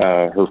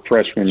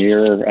freshman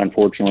year,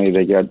 unfortunately,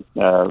 they got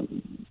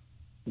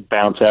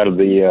bounced out of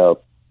the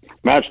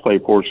match play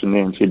portion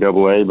in the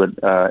NCAA. But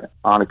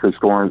Annika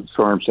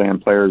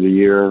Sorenstam, Player of the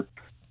Year.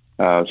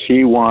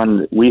 She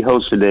won. We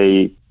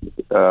hosted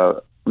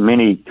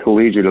mini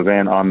collegiate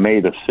event on May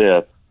the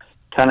 5th,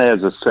 kind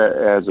of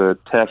as a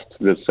test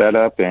to the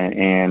setup,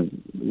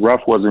 and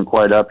rough wasn't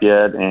quite up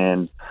yet,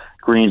 and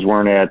greens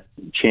weren't at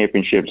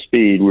championship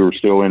speed. We were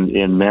still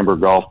in member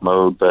golf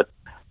mode, but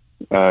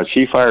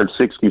she fired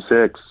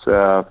 66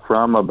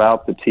 from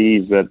about the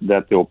tees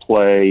that they'll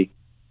play,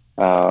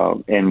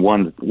 and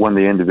won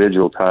the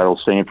individual title.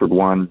 Stanford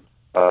won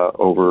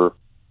over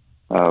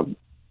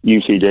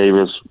UC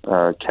Davis,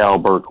 Cal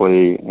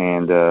Berkeley,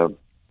 and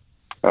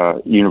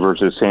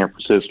University of San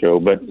Francisco.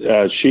 But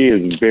she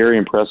is a very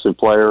impressive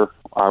player.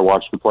 I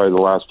watched her play the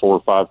last 4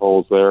 or 5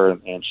 holes there,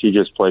 and she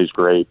just plays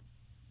great,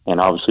 and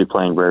obviously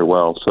playing very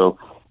well. So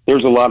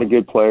there's a lot of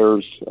good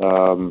players,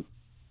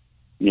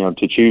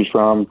 to choose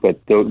from, but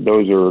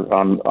those are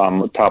on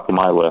the top of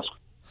my list.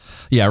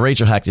 Yeah,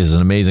 Rachel Hecht is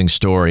an amazing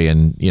story,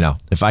 and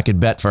if I could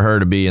bet for her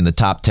to be in the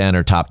top 10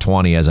 or top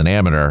 20 as an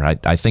amateur,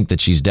 I think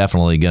that she's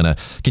definitely going to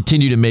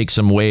continue to make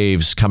some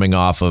waves coming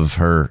off of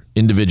her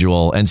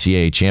individual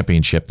NCAA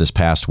championship this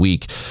past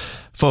week.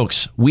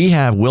 Folks, we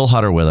have Will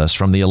Hutter with us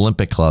from the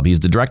Olympic Club. He's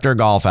the director of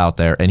golf out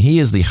there, and he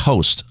is the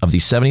host of the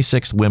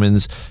 76th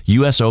Women's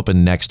U.S.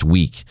 Open next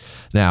week.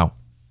 Now,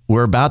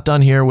 we're about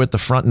done here with the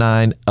front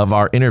 9 of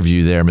our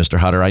interview there, Mr.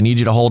 Hutter. I need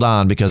you to hold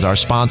on because our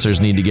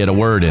sponsors need to get a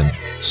word in.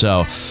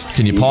 So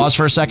can you pause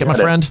for a second, my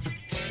friend?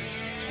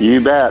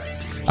 You bet.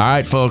 All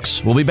right,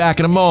 folks. We'll be back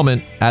in a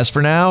moment. As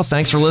for now,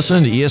 thanks for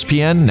listening to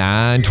ESPN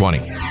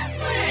 920.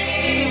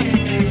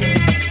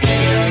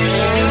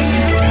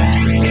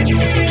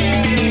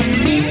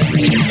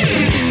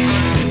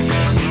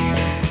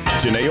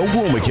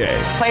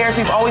 Players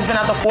who've always been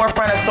at the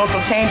forefront of social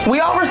change.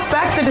 We all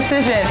respect the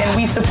decision, and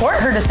we support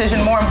her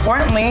decision, more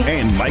importantly.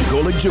 And Mike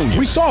Golick Jr.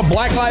 We saw a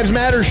Black Lives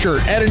Matter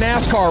shirt at a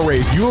NASCAR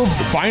race. You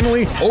have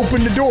finally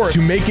opened the door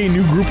to make a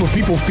new group of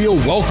people feel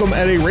welcome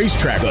at a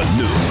racetrack. The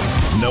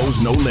new Knows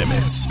No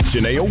Limits.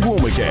 Janae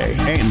Ogwumike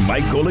and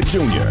Mike Golick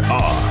Jr.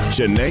 are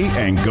Janae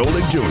and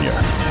Golick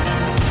Jr.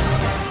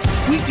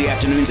 Weekday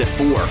afternoons at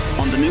 4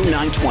 on the new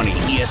 920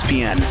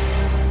 ESPN.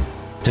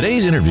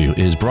 Today's interview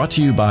is brought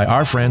to you by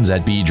our friends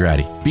at B.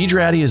 Draddy. B.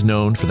 Draddy is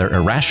known for their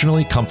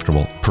irrationally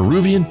comfortable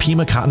Peruvian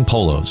Pima cotton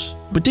polos.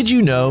 But did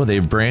you know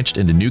they've branched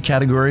into new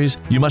categories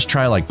you must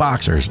try, like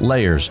boxers,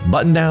 layers,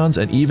 button-downs,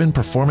 and even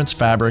performance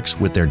fabrics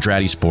with their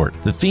Draddy Sport?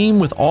 The theme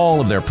with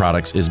all of their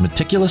products is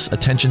meticulous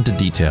attention to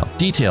detail.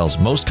 Details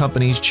most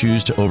companies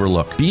choose to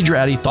overlook. B.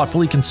 Draddy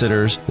thoughtfully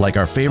considers, like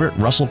our favorite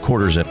Russell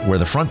quarter zip, where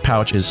the front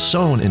pouch is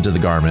sewn into the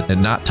garment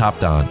and not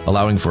topped on,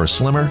 allowing for a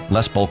slimmer,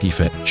 less bulky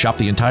fit. Shop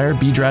the entire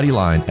B. Draddy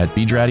line at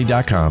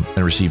bdraddy.com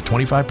and receive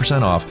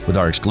 25% off with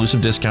our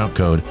exclusive discount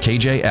code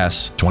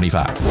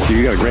KJS25.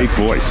 You got a great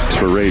voice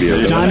for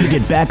radio. Time to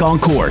get back on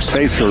course.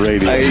 Face for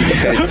radio.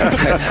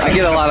 I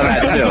get a lot of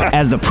that too.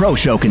 As the Pro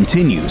Show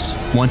continues.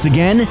 Once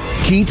again,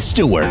 Keith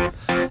Stewart.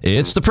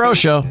 It's the Pro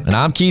Show, and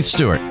I'm Keith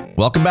Stewart.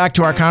 Welcome back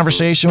to our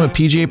conversation with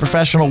PGA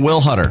professional Will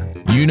Hutter.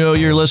 You know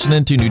you're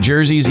listening to New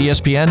Jersey's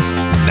ESPN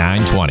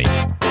 920.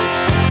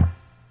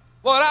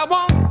 What I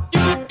want,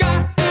 you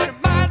got, and it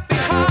might be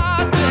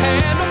hard to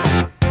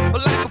handle,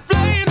 but like a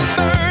flame that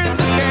burns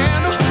a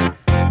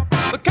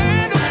candle, the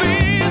candle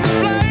feeds the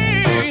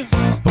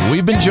flame.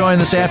 We've been joined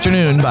this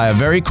afternoon by a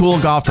very cool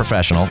golf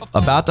professional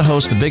about to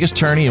host the biggest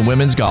tourney in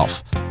women's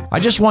golf. I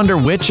just wonder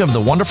which of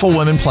the wonderful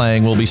women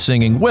playing will be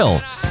singing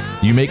Will,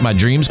 You Make My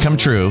Dreams Come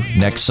True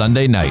next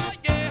Sunday night.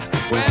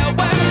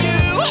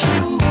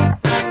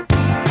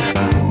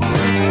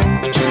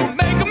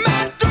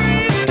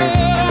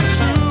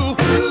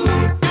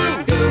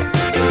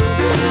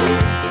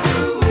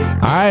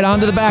 All right, on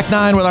to the back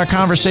 9 with our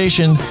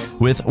conversation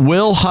with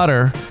Will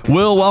Hutter.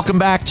 Will, welcome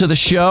back to the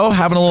show.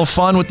 Having a little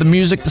fun with the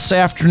music this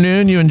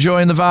afternoon. You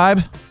enjoying the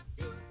vibe?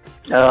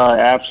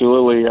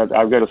 Absolutely.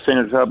 I've got to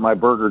finish up my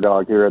burger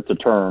dog here at the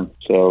turn,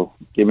 so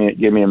give me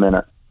a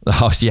minute.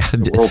 Oh yeah,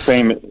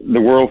 the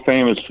world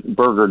famous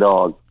burger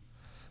dog.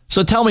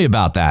 So tell me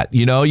about that.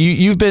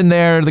 You've been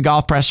there, the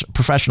golf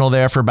professional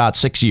there for about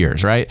 6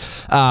 years, right?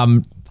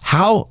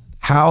 How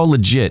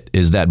legit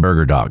is that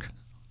burger dog?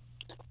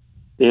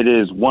 It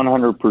is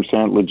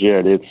 100%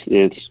 legit.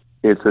 It's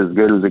as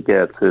good as it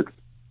gets.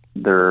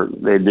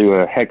 They do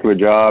a heck of a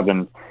job,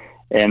 and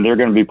they're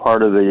going to be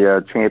part of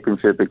the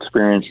championship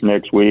experience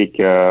next week,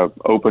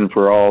 open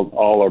for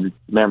all our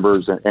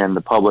members and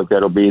the public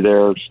that'll be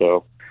there.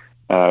 So,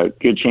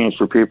 good chance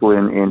for people to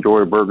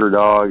enjoy a burger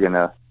dog and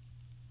a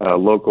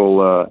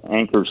local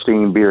Anchor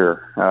Steam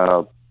beer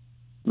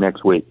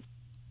next week.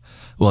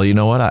 Well, you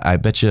know what? I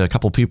bet you a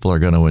couple people are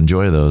going to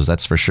enjoy those.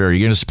 That's for sure.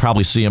 You're going to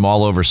probably see them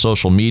all over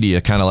social media,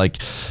 kind of like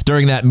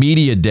during that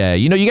media day.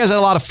 You guys had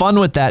a lot of fun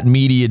with that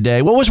media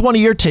day. What was one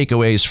of your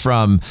takeaways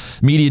from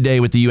media day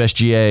with the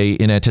USGA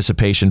in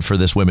anticipation for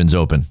this Women's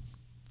Open?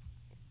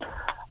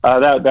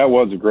 That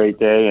was a great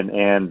day,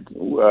 and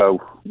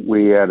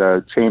we had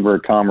a Chamber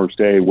of Commerce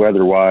day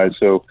weather-wise.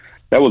 So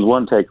that was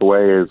one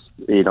takeaway is,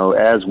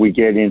 as we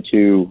get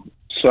into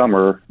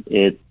summer,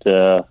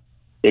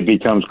 it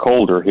becomes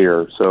colder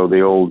here. So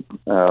the old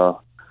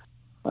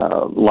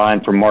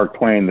line from Mark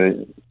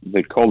Twain,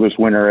 the coldest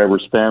winter I ever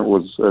spent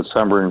was a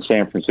summer in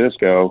San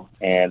Francisco,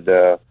 and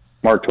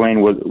Mark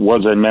Twain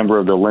was a member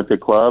of the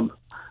Olympic Club.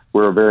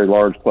 We're a very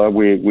large club.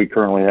 We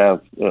currently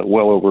have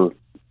well over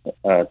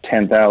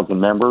 10,000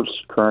 members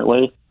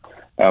currently.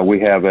 We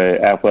have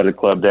an athletic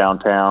club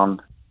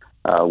downtown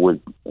with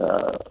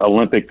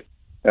Olympic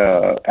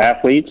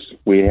athletes.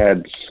 We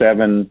had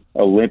 7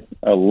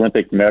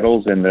 Olympic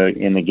medals in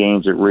the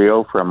games at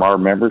Rio from our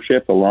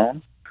membership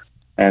alone.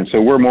 And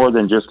so we're more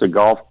than just a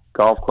golf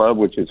club,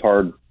 which is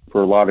hard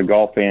for a lot of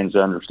golf fans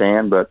to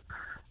understand, but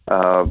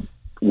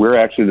we're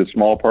actually the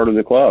small part of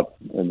the club.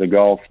 The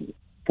golf,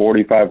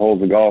 45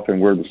 holes of golf,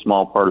 and we're the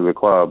small part of the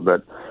club.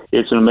 But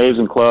it's an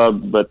amazing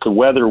club, but the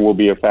weather will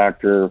be a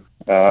factor.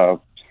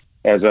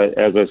 As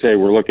I say,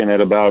 we're looking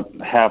at about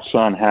half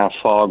sun, half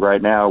fog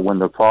right now. When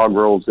the fog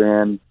rolls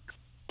in,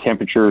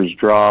 temperatures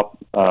drop,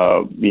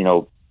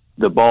 the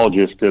ball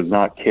just does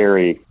not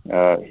carry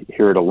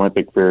here at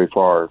Olympic very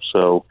far.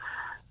 So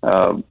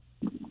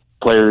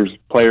players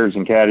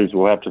and caddies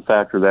will have to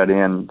factor that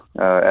in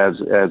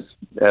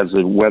as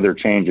the weather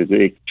changes.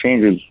 It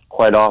changes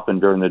quite often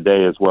during the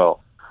day as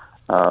well.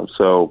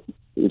 So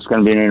it's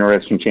going to be an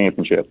interesting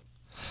championship.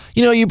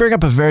 You bring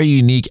up a very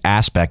unique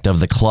aspect of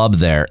the club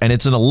there, and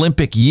it's an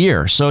Olympic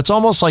year. So it's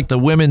almost like the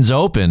Women's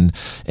Open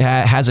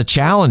has a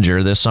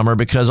challenger this summer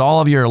because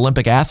all of your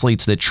Olympic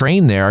athletes that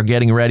train there are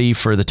getting ready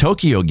for the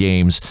Tokyo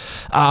Games.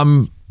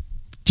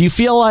 Do you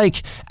feel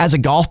like, as a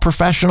golf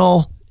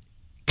professional,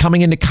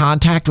 coming into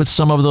contact with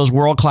some of those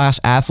world-class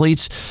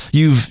athletes,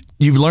 you've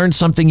learned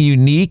something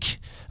unique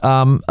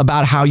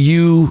about how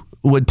you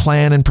would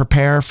plan and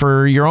prepare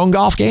for your own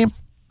golf game?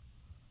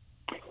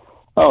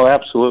 Oh,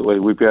 absolutely.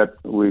 We've got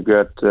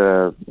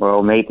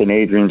Nathan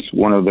Adrian's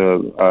one of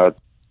the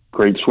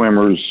great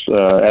swimmers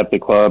at the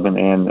club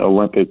and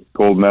Olympic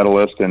gold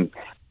medalist. And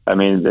I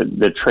mean,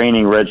 the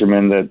training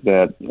regimen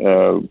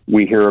that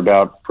we hear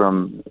about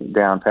from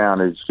downtown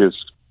is just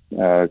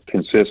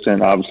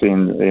consistent. Obviously,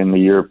 in the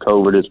year of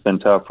COVID, it's been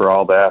tough for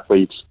all the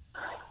athletes,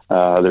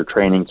 their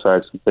training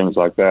sites and things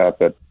like that.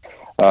 But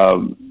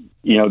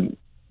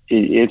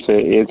it's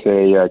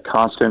a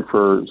constant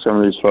for some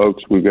of these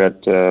folks. We've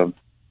got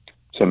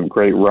some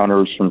great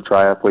runners, some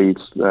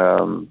triathletes,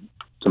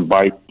 some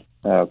bike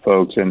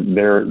folks, and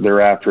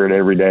they're after it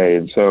every day.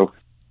 And so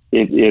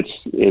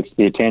it's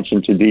the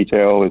attention to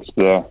detail. It's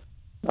the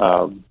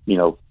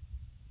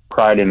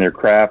pride in their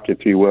craft,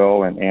 if you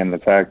will, and the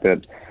fact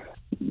that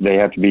they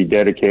have to be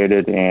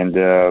dedicated and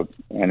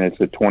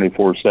it's a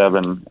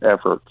 24/7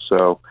 effort.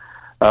 So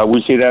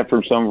we see that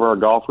from some of our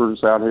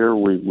golfers out here.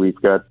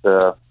 We've got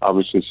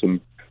obviously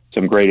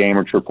some great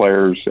amateur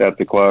players at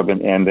the club,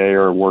 and they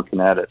are working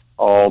at it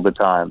all the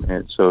time.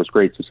 And so it's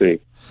great to see.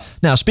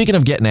 Now, speaking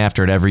of getting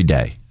after it every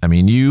day, I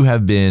mean, you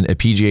have been a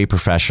PGA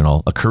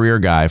professional, a career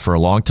guy for a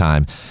long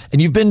time,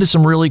 and you've been to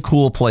some really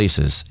cool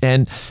places.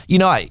 And,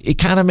 it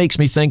kind of makes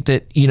me think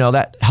that,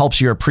 that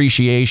helps your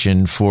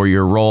appreciation for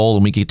your role,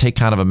 and we could take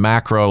kind of a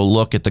macro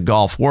look at the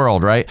golf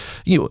world, right?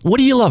 What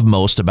do you love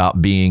most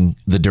about being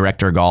the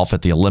director of golf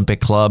at the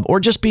Olympic Club, or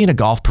just being a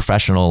golf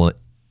professional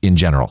in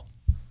general?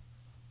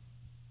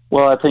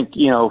 Well, I think,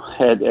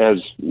 as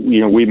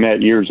we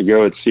met years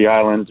ago at Sea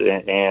Island,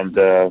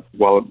 and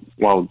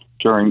while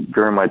during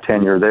my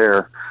tenure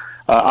there,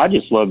 I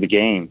just love the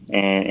game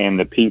and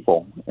the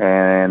people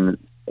and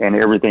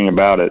everything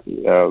about it.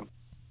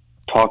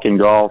 Talking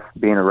golf,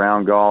 being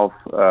around golf,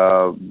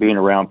 being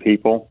around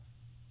people.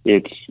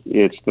 It's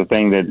the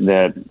thing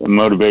that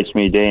motivates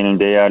me day in and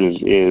day out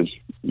is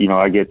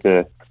I get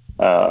to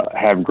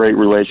have great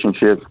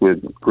relationships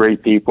with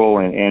great people,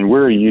 and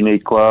we're a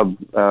unique club.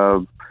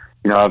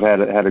 I've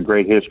had a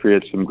great history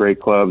at some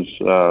great clubs.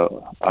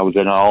 I was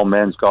in an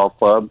all-men's golf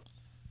club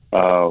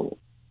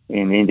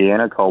in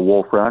Indiana called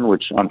Wolf Run,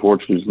 which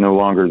unfortunately is no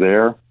longer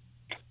there.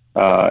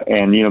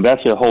 And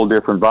that's a whole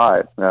different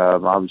vibe.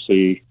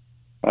 Obviously,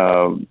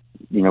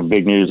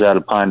 big news out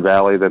of Pine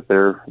Valley that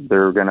they're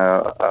going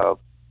to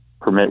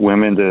permit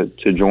women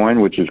to join,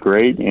 which is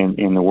great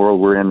in the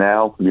world we're in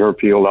now.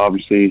 Muirfield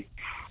obviously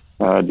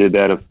did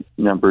that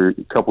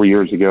a couple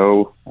years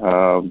ago.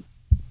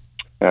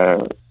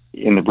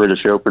 In the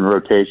British Open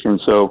rotation.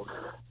 So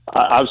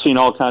I've seen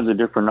all kinds of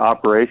different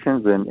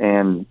operations,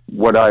 and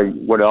what I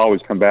always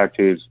come back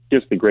to is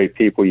just the great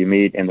people you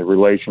meet and the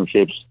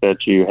relationships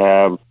that you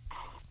have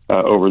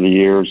over the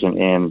years,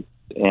 and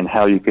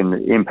how you can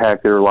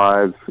impact their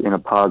lives in a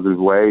positive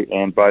way,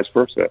 and vice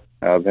versa.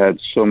 I've had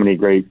so many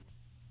great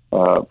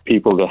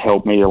people to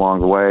help me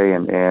along the way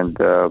and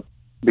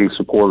be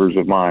supporters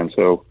of mine.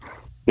 So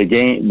the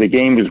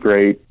game is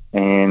great,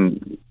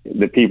 and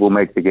the people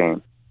make the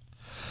game.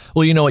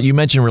 Well, you know what? You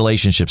mentioned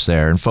relationships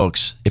there. And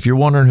folks, if you're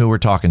wondering who we're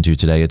talking to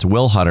today, it's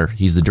Will Hutter.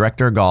 He's the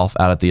director of golf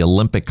out at the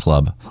Olympic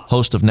Club,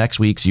 host of next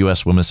week's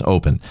U.S. Women's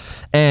Open.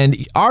 And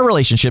our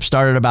relationship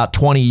started about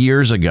 20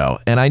 years ago.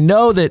 And I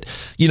know that,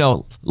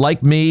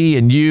 like me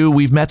and you,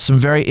 we've met some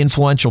very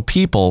influential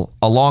people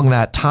along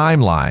that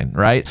timeline,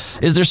 right?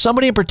 Is there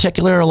somebody in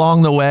particular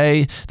along the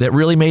way that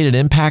really made an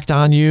impact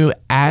on you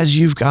as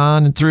you've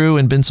gone through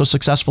and been so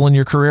successful in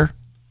your career?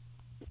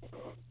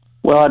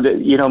 Well,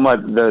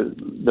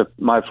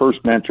 my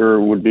first mentor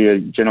would be a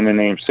gentleman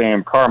named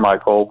Sam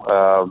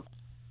Carmichael.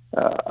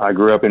 I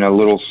grew up in a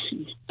little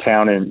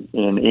town in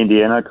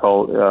Indiana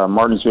called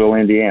Martinsville,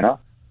 Indiana,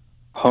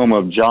 home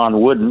of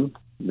John Wooden,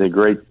 the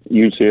great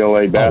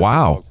UCLA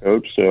basketball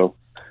coach. So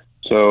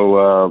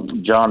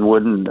John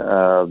Wooden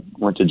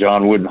went to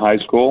John Wooden High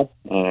School,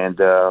 and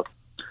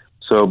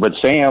but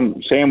Sam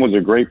was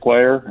a great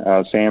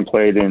player. Sam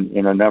played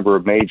in a number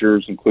of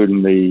majors,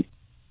 including the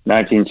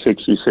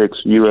 1966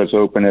 U.S.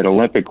 Open at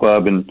Olympic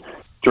Club. And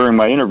during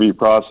my interview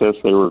process,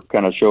 they were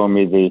kind of showing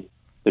me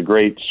the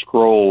great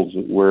scrolls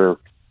where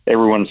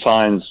everyone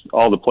signs,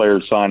 all the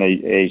players sign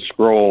a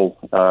scroll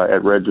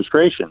at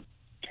registration.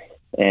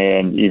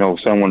 And,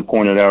 someone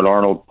pointed out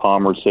Arnold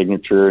Palmer's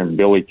signature and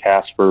Billy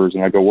Casper's.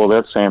 And I go, well,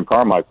 that's Sam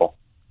Carmichael.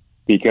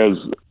 Because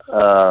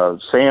I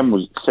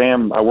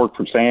worked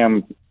for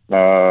Sam.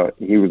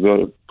 He was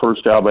the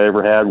first job I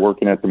ever had,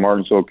 working at the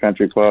Martinsville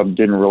Country Club.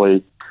 Didn't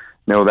really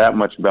know that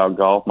much about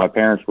golf. My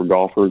parents were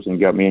golfers and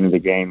got me into the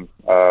game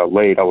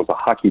late. I was a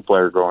hockey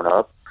player growing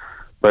up.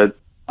 But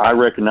I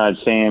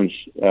recognized Sam's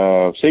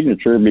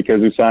signature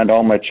because he signed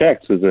all my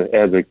checks as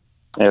a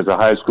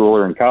high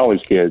schooler and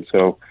college kid.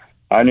 So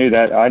I knew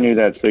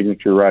that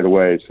signature right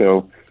away.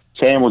 So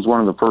Sam was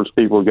one of the first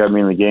people who got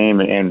me in the game,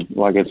 and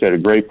like I said, a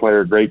great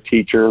player, great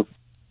teacher.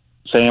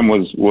 Sam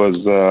was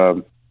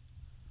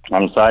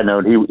on a side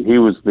note, he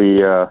was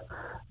the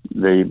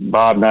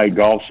Bob Knight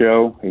golf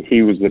show.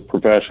 He was the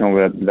professional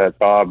that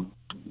Bob.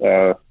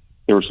 There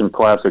were some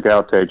classic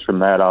outtakes from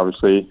that,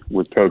 obviously,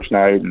 with Coach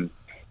Knight and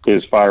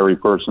his fiery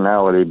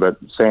personality. But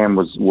Sam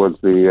was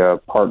the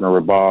partner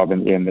of Bob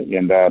in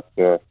that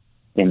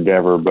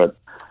endeavor. But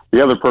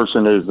the other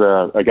person is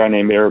a guy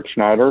named Eric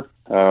Schneider.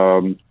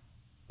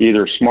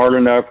 Either smart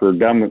enough or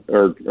dumb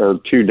or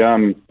too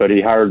dumb, but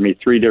he hired me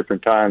 3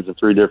 different times at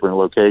 3 different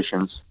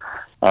locations.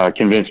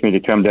 Convinced me to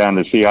come down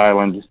to Sea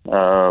Island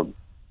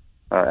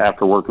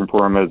after working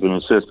for him as an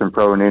assistant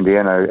pro in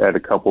Indiana at a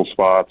couple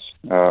spots,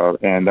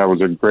 and that was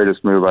the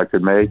greatest move I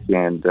could make.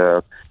 And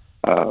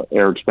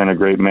Eric's been a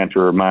great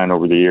mentor of mine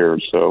over the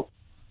years. So,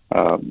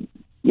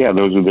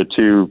 those are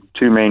the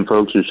two main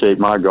folks who shaped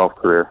my golf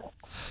career.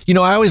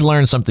 I always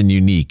learn something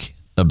unique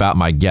about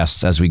my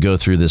guests as we go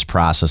through this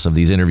process of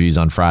these interviews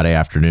on Friday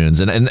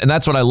afternoons. And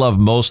that's what I love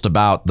most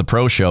about the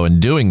Pro Show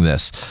and doing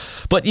this.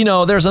 But,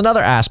 there's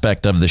another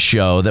aspect of the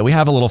show that we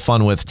have a little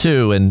fun with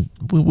too. And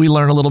we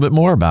learn a little bit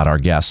more about our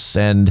guests.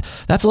 And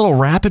that's a little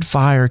rapid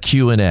fire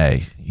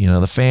Q&A.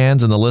 The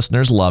fans and the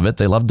listeners love it.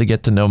 They love to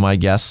get to know my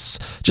guests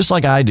just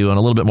like I do on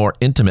a little bit more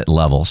intimate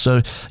level.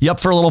 So you up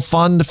for a little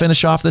fun to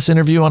finish off this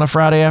interview on a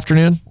Friday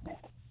afternoon?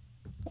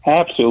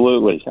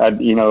 Absolutely.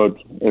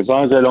 As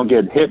long as I don't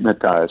get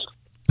hypnotized.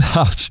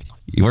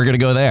 We're going to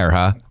go there,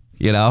 huh?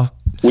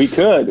 We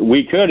could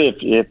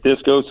if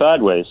this goes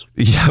sideways.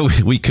 Yeah,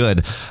 we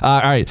could.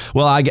 All right.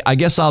 Well, I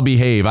guess I'll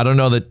behave. I don't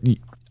know that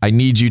I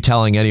need you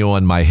telling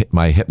anyone my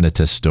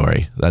hypnotist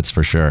story. That's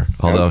for sure.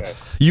 Although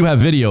you have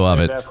video of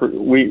it.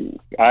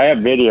 I have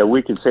video.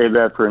 We can save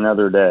that for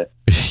another day.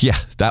 Yeah,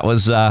 that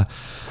was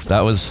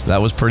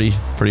pretty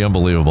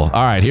unbelievable.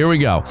 All right, here we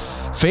go.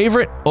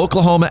 Favorite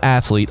Oklahoma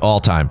athlete all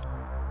time?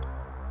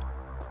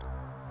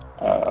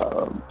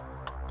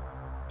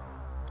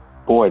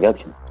 Boy, that's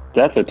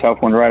a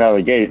tough one right out of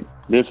the gate.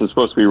 This is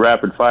supposed to be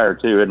rapid fire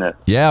too, isn't it?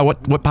 Yeah.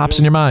 What pops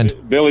in your mind?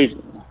 Billy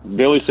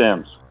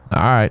Sims.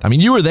 All right. I mean,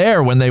 you were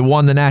there when they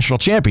won the national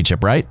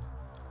championship, right?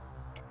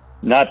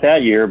 Not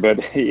that year, but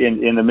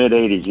in the mid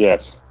 '80s,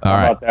 yes. All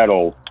right. I'm not that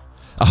old.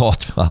 Oh,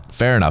 well,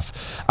 fair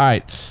enough. All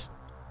right.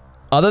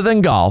 Other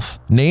than golf,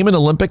 name an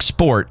Olympic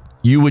sport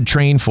you would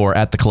train for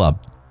at the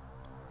club.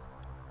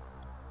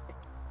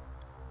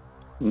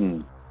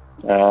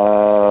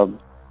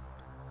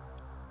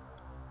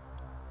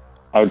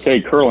 I would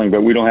say curling,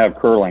 but we don't have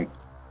curling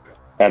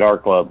at our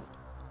club.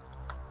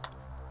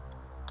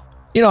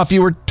 If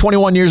you were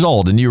 21 years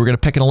old and you were going to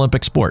pick an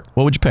Olympic sport,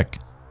 what would you pick?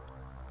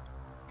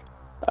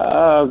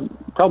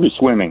 Probably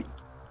swimming.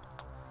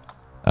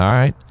 All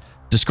right.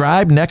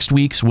 Describe next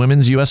week's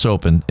Women's U.S.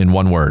 Open in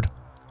one word.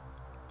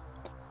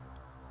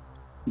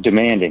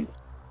 Demanding.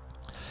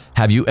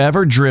 Have you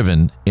ever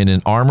driven in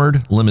an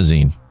armored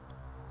limousine?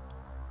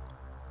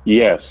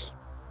 Yes.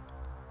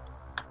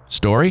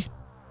 Story?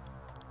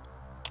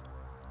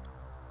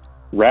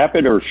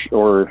 Rapid or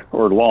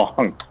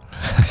long?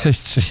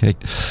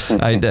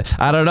 I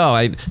don't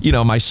know.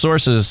 My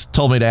sources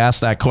told me to ask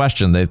that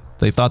question. They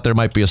thought there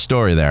might be a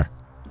story there.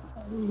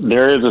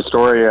 There is a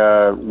story.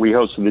 We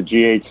hosted the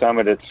G8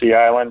 Summit at Sea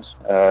Island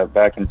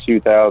back in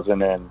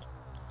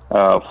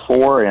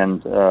 2004,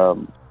 and a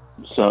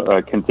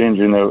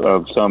contingent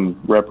of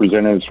some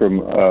representatives from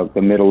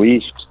the Middle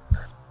East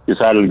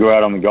decided to go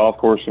out on the golf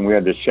course, and we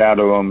had to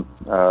shadow them.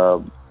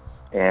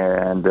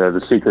 And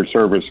the Secret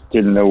Service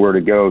didn't know where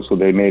to go, so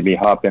they made me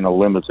hop in a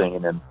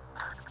limousine. And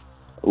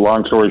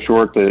long story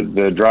short,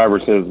 the driver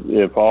says,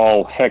 if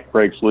all heck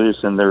breaks loose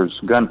and there's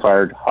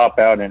gunfire, hop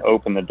out and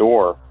open the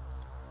door.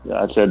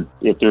 I said,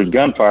 if there's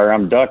gunfire,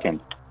 I'm ducking.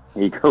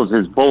 He goes,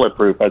 it's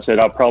bulletproof. I said,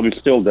 I'll probably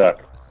still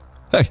duck.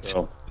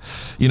 So,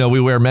 We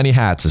wear many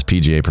hats as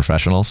PGA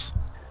professionals.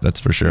 That's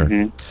for sure.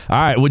 Mm-hmm. All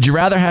right. Would you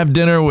rather have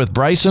dinner with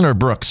Bryson or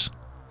Brooks?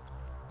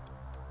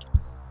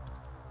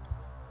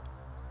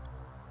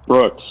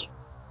 Brooks.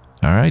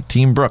 All right,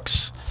 Team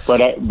Brooks.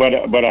 But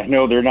I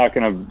know they're not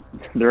going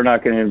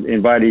to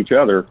invite each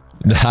other.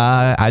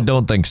 I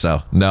don't think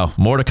so. No,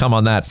 more to come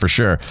on that for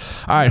sure.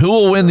 All right, who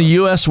will win the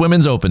U.S.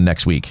 Women's Open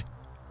next week?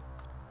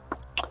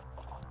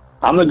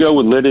 I'm going to go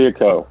with Lydia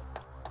Ko.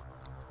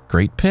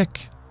 Great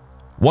pick.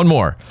 One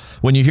more.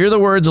 When you hear the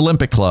words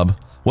Olympic Club,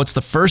 what's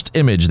the first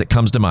image that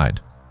comes to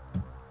mind?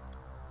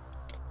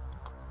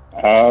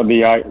 The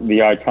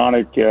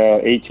iconic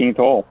 18th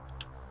hole.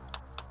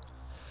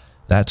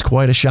 That's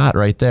quite a shot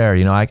right there.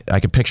 I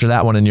could picture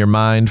that one in your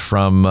mind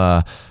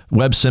from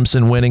Webb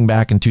Simpson winning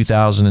back in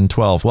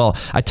 2012. Well,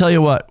 I tell you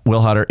what,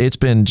 Will Hutter, it's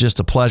been just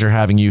a pleasure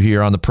having you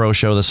here on the Pro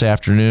Show this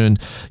afternoon.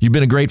 You've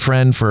been a great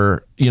friend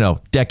for,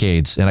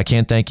 decades, and I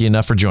can't thank you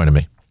enough for joining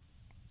me.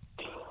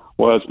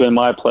 Well, it's been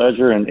my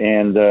pleasure,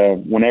 and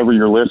whenever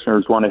your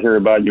listeners want to hear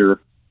about your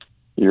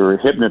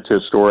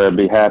hypnotist story, I'd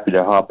be happy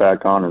to hop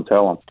back on and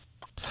tell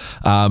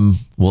them.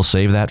 We'll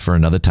save that for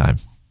another time.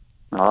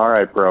 All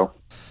right, bro.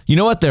 You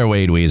know what there,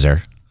 Wade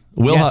Weezer?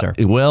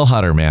 Will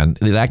Hutter, man.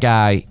 That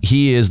guy,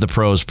 he is the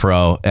pro's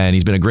pro, and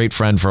he's been a great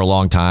friend for a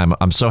long time.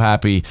 I'm so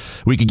happy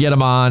we could get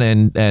him on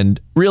and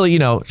really,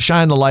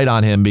 shine the light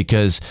on him,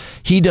 because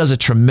he does a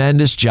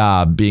tremendous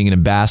job being an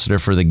ambassador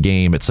for the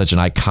game at such an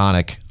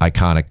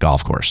iconic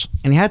golf course.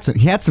 And he had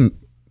some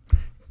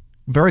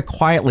very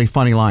quietly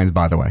funny lines,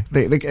 by the way.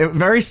 They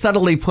very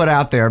subtly put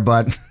out there,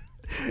 but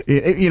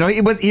he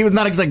was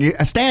not exactly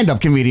a stand-up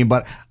comedian,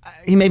 but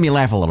he made me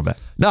laugh a little bit.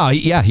 No,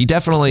 he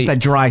definitely... It's that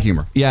dry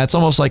humor. Yeah, it's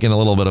almost like in a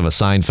little bit of a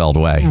Seinfeld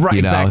way. Right,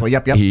 exactly.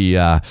 Yep.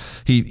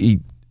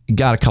 He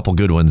got a couple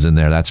good ones in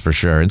there, that's for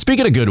sure. And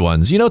speaking of good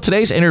ones,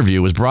 today's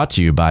interview was brought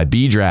to you by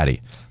B.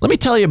 Draddy. Let me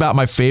tell you about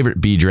my favorite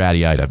B.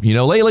 Draddy item.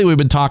 Lately we've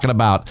been talking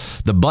about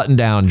the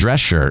button-down dress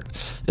shirt,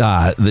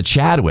 the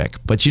Chadwick.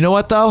 But you know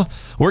what, though?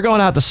 We're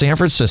going out to San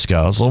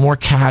Francisco. It's a little more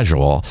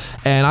casual.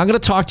 And I'm going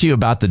to talk to you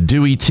about the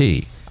Dewey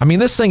Tee. I mean,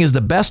 this thing is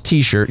the best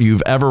t-shirt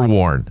you've ever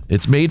worn.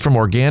 It's made from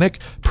organic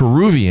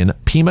Peruvian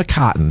Pima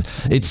cotton.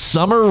 It's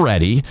summer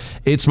ready.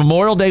 It's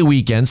Memorial Day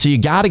weekend, so you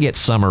got to get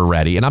summer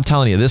ready. And I'm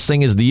telling you, this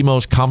thing is the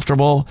most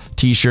comfortable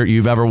t-shirt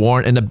you've ever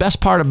worn. And the best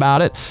part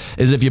about it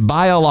is if you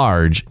buy a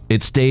large,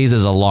 it stays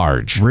as a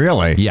large.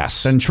 Really?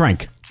 Yes. Doesn't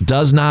shrink.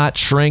 Does not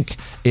shrink.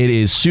 It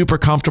is super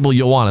comfortable.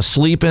 You'll want to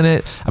sleep in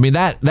it. I mean,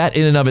 that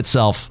in and of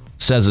itself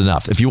says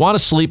enough. If you want to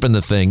sleep in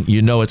the thing,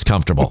 it's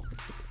comfortable.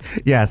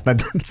 Yes,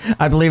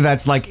 I believe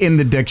that's like in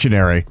the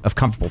dictionary of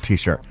comfortable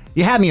t-shirt.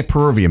 You had me a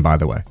Peruvian, by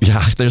the way.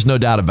 Yeah, there's no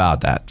doubt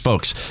about that.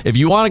 Folks, if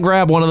you want to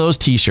grab one of those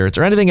t-shirts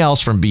or anything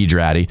else from B.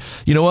 Draddy,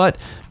 you know what?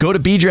 Go to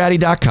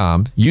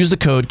bdraddy.com, use the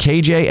code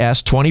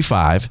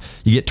KJS25.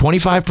 You get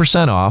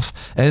 25% off,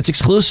 and it's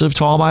exclusive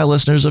to all my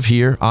listeners of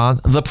here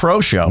on The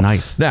Pro Show.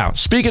 Nice. Now,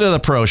 speaking of The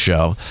Pro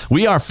Show,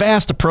 we are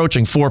fast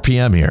approaching 4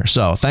 p.m. here.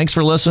 So thanks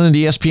for listening to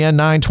ESPN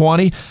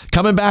 920.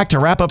 Coming back to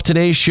wrap up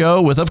today's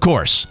show with, of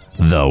course,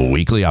 the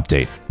Weekly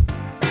Update.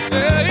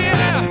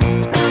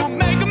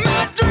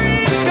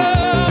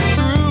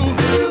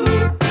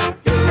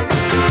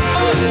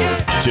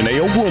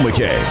 Janae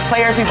Ogwumike.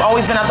 Players who've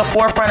always been at the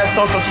forefront of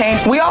social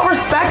change. We all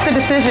respect the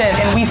decision,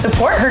 and we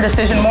support her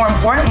decision, more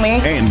importantly.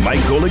 And Mike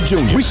Golick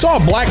Jr. We saw a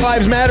Black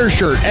Lives Matter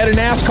shirt at a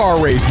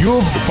NASCAR race. You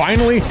have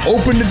finally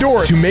opened the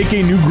door to make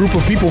a new group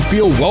of people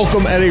feel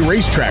welcome at a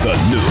racetrack. The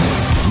new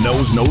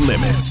Knows No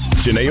Limits.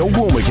 Janae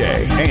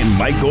Ogwumike and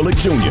Mike Golick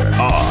Jr.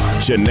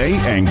 are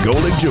Janae and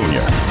Golick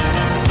Jr.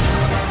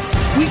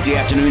 Weekday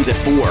afternoons at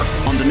 4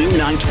 on the new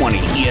 920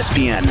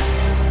 ESPN.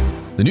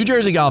 The New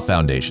Jersey Golf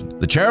Foundation,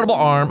 the charitable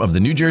arm of the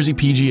New Jersey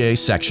PGA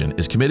section,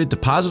 is committed to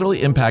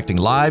positively impacting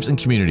lives and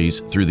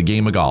communities through the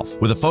game of golf.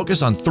 With a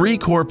focus on 3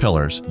 core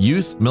pillars,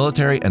 youth,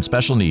 military, and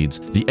special needs,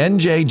 the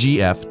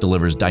NJGF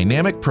delivers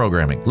dynamic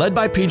programming led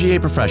by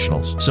PGA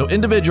professionals, so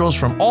individuals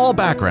from all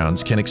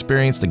backgrounds can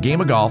experience the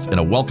game of golf in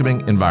a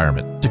welcoming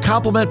environment. To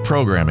complement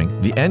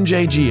programming, the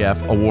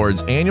NJGF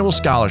awards annual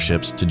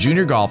scholarships to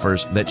junior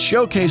golfers that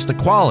showcase the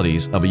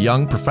qualities of a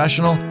young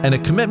professional and a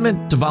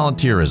commitment to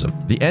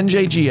volunteerism. The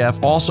NJGF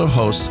also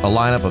hosts a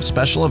lineup of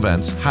special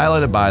events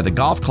highlighted by the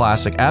Golf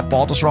Classic at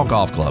Baltusrol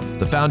Golf Club,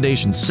 the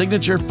foundation's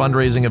signature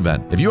fundraising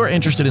event. If you are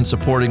interested in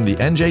supporting the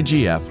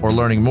NJGF or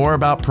learning more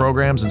about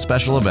programs and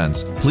special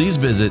events, please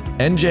visit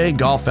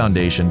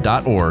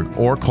njgolffoundation.org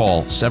or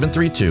call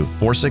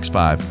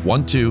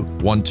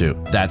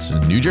 732-465-1212. That's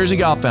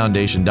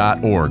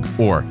NewJerseyGolfFoundation.org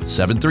or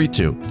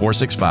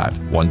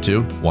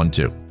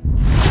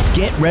 732-465-1212.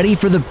 Get ready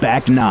for the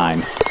back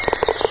nine.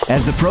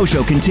 As the Pro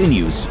Show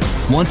continues,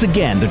 once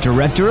again, the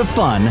director of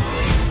fun,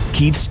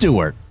 Keith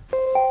Stewart.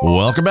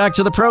 Welcome back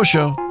to the Pro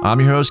Show.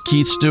 I'm your host,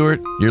 Keith Stewart.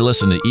 You're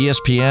listening to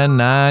ESPN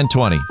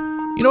 920.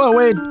 You know what,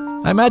 Wade?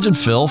 I imagine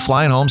Phil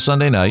flying home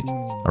Sunday night,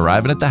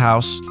 arriving at the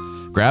house,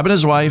 grabbing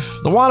his wife,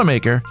 the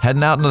Wanamaker,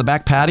 heading out into the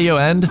back patio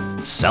and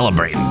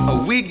celebrating.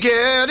 We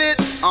get it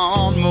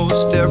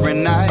almost every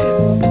night.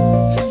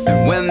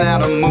 And when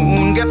that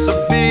moon gets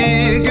so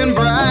big and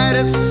bright,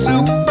 with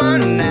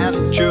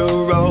supernatural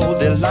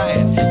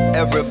delight.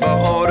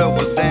 Everybody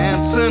was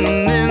dancing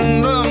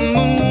in the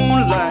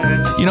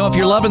moonlight. You know, if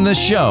you're loving this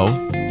show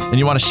and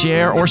you want to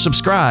share or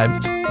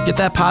subscribe, get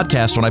that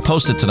podcast when I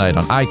post it tonight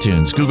on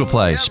iTunes, Google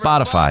Play,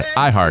 Spotify,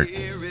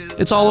 iHeart.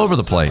 It's all over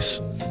the place.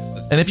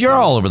 And if you're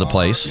all over the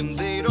place,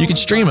 you can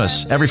stream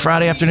us every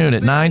Friday afternoon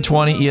at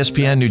 9:20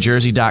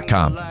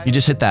 ESPNNewJersey.com. You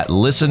just hit that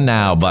Listen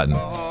Now button.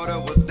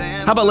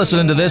 How about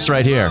listening to this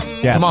right here?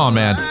 Yes. Come on,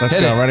 man. Let's Hit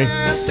go. it. Ready?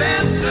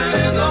 Dancing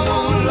in the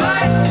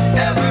moonlight.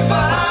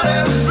 Everybody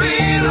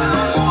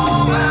feeling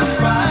warm and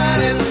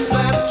bright. It's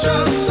such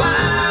a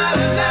fine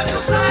and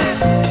natural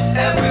sight.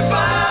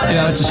 Everybody.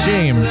 You know, it's a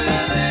shame.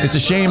 It's a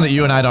shame that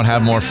you and I don't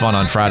have more fun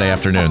on Friday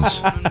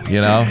afternoons.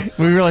 You know?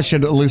 We really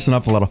should loosen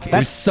up a little.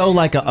 That's so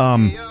like a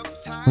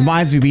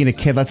reminds me of being a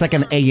kid. That's like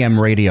an AM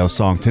radio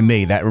song to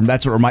me.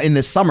 That's what reminds in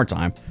the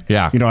summertime.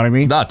 Yeah. You know what I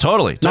mean? No,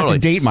 totally. Not to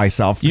date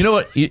myself. You know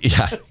what?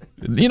 Yeah.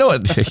 You know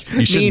what?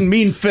 You should.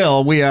 Mean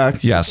Phil. We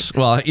Yes.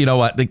 Well, you know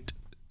what?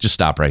 Just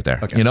stop right there.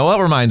 Okay. You know what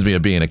reminds me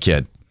of being a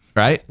kid,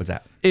 right? What's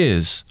that?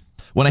 Is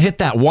when I hit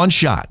that one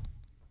shot.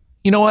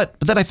 You know what?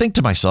 But then I think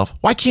to myself,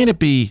 why can't it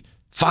be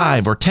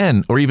 5 or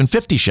 10 or even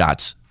 50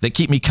 shots that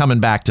keep me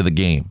coming back to the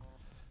game?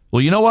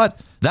 Well, you know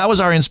what? That was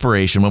our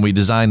inspiration when we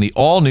designed the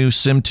all-new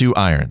Sim 2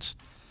 irons.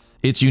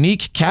 Its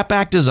unique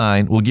cap-back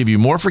design will give you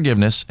more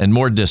forgiveness and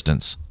more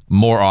distance,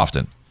 more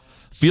often.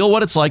 Feel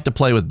what it's like to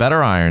play with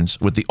better irons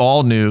with the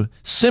all-new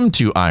Sim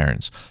 2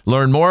 irons.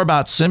 Learn more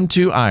about Sim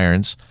 2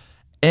 irons,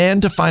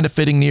 and to find a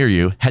fitting near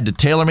you, head to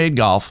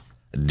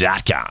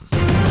TaylorMadeGolf.com.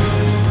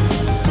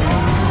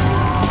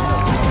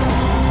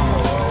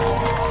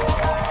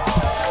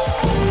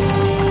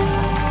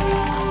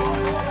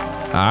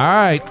 All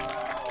right.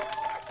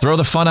 Throw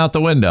the fun out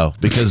the window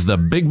because the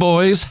big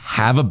boys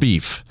have a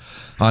beef.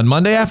 On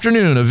Monday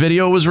afternoon, a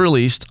video was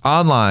released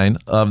online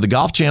of the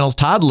Golf Channel's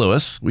Todd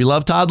Lewis. We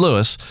love Todd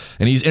Lewis,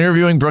 and he's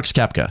interviewing Brooks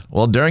Koepka.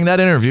 Well, during that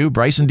interview,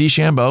 Bryson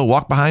DeChambeau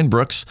walked behind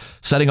Brooks,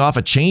 setting off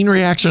a chain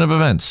reaction of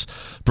events.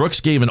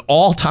 Brooks gave an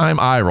all-time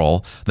eye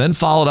roll, then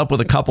followed up with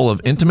a couple of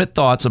intimate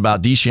thoughts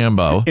about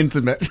DeChambeau.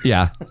 Intimate.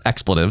 Yeah,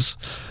 expletives.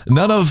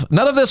 None of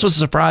this was a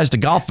surprise to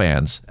golf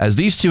fans, as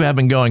these two have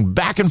been going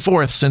back and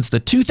forth since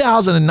the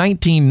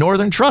 2019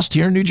 Northern Trust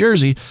here in New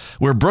Jersey,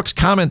 where Brooks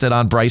commented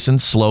on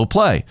Bryson's slow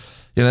play.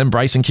 And then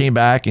Bryson came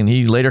back and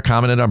he later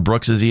commented on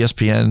Brooks's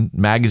ESPN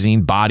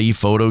magazine body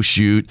photo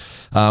shoot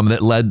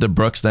that led to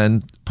Brooks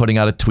then putting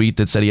out a tweet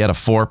that said he had a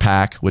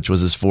 4-pack, which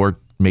was his 4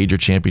 major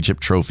championship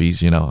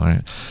trophies, you know. All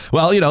right.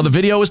 Well, you know, the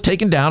video was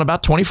taken down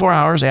about 24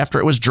 hours after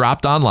it was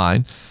dropped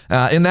online.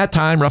 In that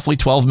time, roughly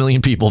 12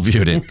 million people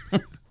viewed it.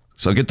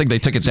 So good thing they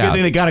took it down. Good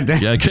thing they got it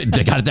down. Yeah,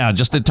 they got it down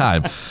just in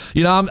time.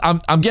 You know,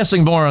 I'm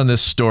guessing more on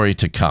this story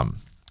to come.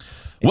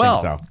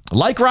 Well,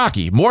 like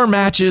Rocky, more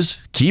matches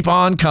keep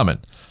on coming.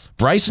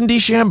 Bryson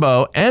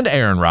DeChambeau and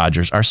Aaron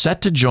Rodgers are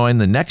set to join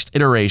the next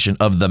iteration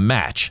of the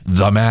Match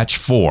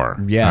 4.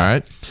 Yeah. All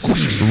right.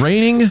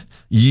 Reigning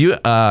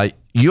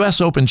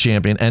U.S. Open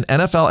champion and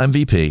NFL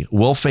MVP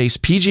will face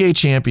PGA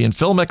champion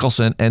Phil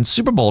Mickelson and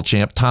Super Bowl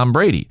champ Tom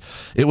Brady.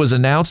 It was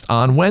announced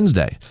on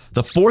Wednesday.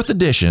 The 4th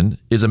edition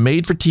is a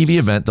made-for-TV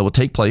event that will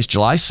take place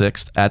July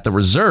 6th at the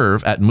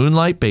Reserve at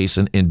Moonlight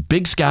Basin in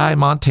Big Sky,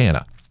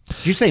 Montana.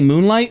 Did you say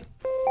Moonlight?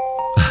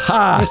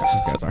 Ha!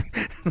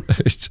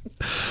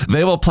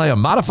 They will play a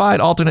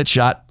modified alternate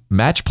shot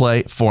match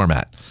play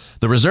format.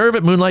 The Reserve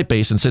at Moonlight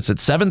Basin sits at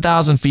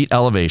 7,000 feet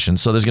elevation,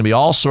 so there's going to be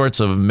all sorts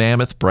of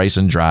mammoth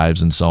Bryson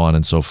drives and so on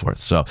and so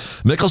forth. So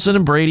Mickelson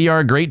and Brady are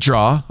a great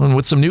draw, and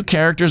with some new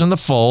characters in the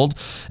fold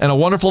and a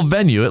wonderful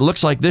venue, it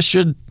looks like this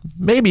should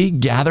maybe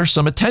gather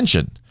some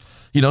attention.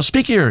 You know,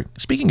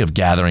 speaking of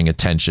gathering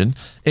attention,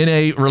 in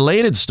a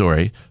related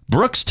story,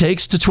 Brooks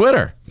takes to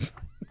Twitter.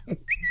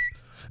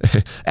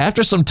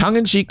 After some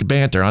tongue-in-cheek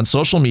banter on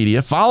social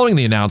media following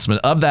the announcement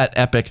of that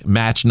epic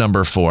match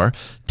number 4,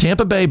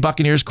 Tampa Bay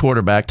Buccaneers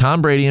quarterback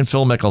Tom Brady and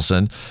Phil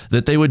Mickelson,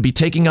 that they would be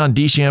taking on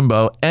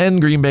DeChambeau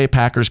and Green Bay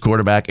Packers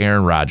quarterback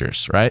Aaron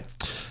Rodgers, right?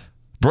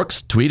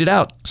 Brooks tweeted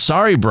out,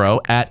 "Sorry, bro,"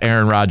 at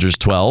Aaron Rodgers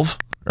 12,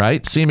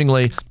 right?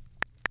 Seemingly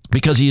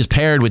because he is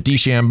paired with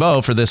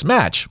DeChambeau for this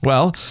match.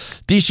 Well,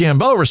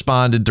 DeChambeau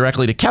responded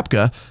directly to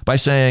Koepka by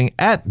saying,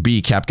 at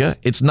B Koepka,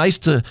 "It's nice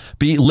to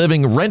be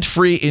living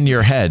rent-free in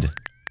your head."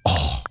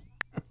 Oh.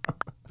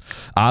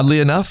 Oddly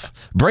enough,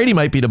 Brady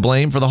might be to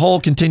blame for the whole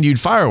continued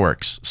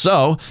fireworks.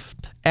 So,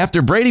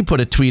 after Brady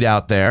put a tweet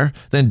out there,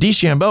 then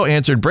DeChambeau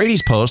answered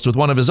Brady's post with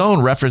one of his own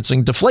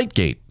referencing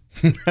Deflategate.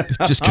 It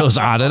just goes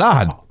on and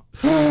on.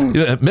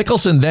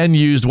 Mickelson then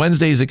used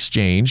Wednesday's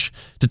exchange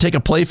to take a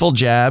playful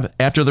jab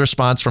after the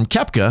response from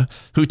Koepka,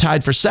 who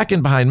tied for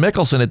second behind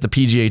Mickelson at the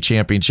PGA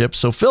Championship.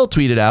 So Phil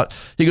tweeted out,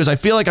 he goes, "I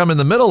feel like I'm in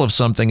the middle of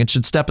something and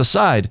should step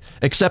aside,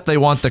 except they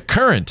want the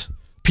current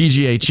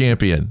PGA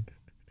champion."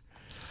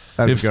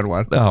 That's a good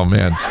one. Oh,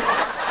 man.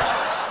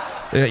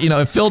 You know,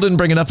 if Phil didn't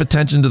bring enough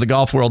attention to the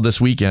golf world this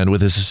weekend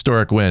with his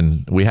historic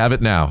win, we have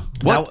it now.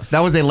 That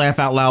was a laugh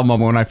out loud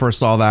moment when I first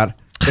saw that.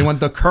 They want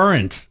the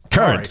current.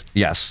 Current,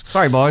 yes.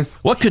 Sorry, boys.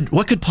 What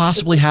could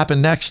possibly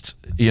happen next,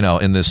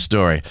 in this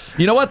story?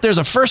 You know what? There's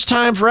a first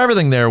time for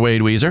everything there,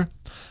 Wade Weezer.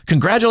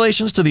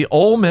 Congratulations to the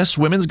Ole Miss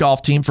women's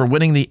golf team for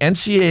winning the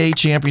NCAA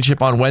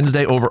championship on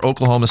Wednesday over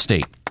Oklahoma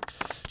State.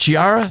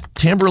 Chiara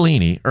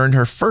Tamberlini earned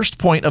her first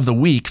point of the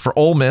week for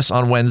Ole Miss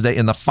on Wednesday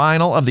in the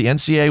final of the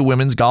NCAA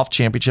Women's Golf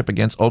Championship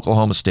against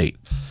Oklahoma State.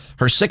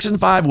 Her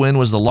 6-5 win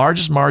was the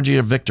largest margin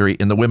of victory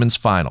in the women's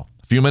final.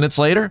 A few minutes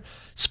later,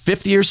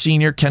 fifth-year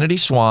senior Kennedy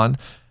Swan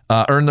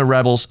earned the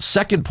Rebels'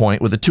 second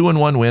point with a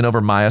 2-1 win over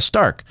Maya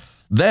Stark.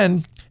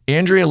 Then,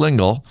 Andrea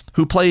Lingle,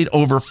 who played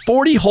over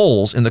 40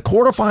 holes in the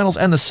quarterfinals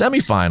and the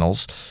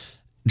semifinals,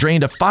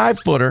 drained a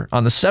 5-footer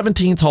on the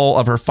 17th hole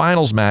of her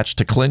finals match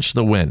to clinch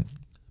the win.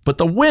 But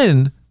the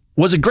win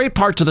was a great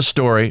part to the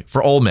story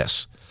for Ole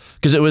Miss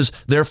because it was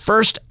their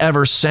first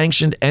ever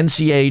sanctioned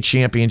NCAA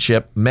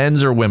championship,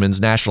 men's or women's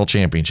national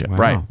championship,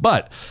 right?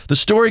 But the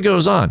story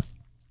goes on.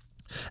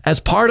 As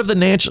part of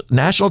the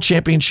national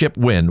championship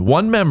win,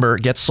 one member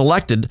gets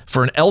selected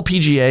for an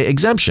LPGA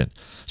exemption.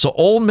 So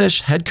Ole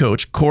Miss head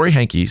coach Corey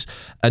Henkes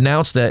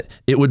announced that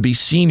it would be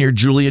senior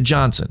Julia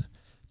Johnson.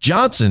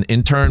 Johnson,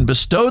 in turn,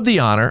 bestowed the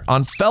honor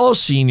on fellow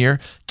senior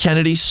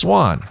Kennedy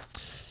Swan.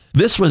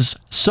 This was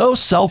so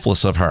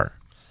selfless of her.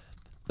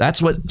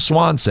 That's what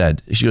Swan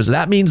said. She goes,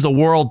 that means the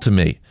world to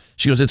me.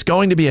 She goes, it's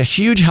going to be a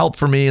huge help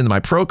for me in my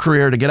pro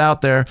career to get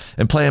out there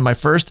and play in my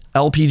first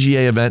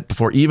LPGA event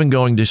before even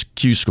going to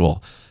Q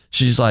school.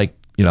 She's like,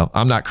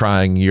 I'm not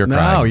crying, you're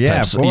crying. Oh,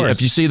 yeah, of course.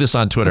 If you see this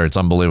on Twitter, it's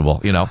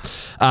unbelievable.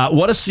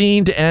 What a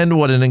scene to end.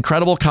 What an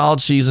incredible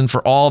college season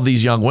for all of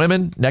these young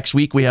women. Next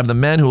week, we have the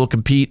men who will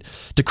compete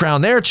to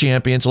crown their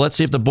champion. So let's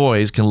see if the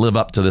boys can live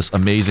up to this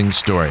amazing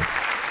story.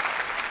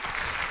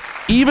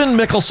 Even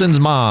Mickelson's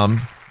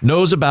mom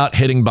knows about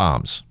hitting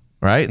bombs,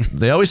 right?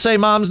 They always say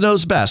moms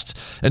knows best.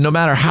 And no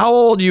matter how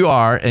old you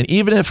are, and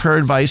even if her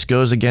advice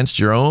goes against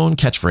your own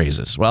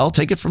catchphrases, well,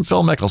 take it from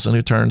Phil Mickelson,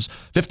 who turns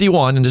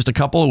 51 in just a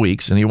couple of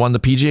weeks, and he won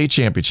the PGA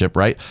championship,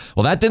 right?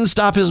 Well, that didn't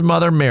stop his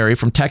mother, Mary,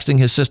 from texting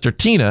his sister,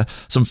 Tina,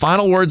 some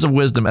final words of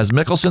wisdom as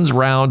Mickelson's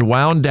round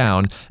wound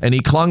down, and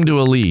he clung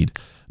to a lead.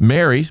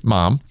 Mary,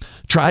 mom,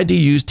 tried to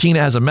use Tina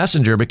as a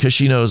messenger because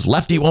she knows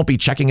Lefty won't be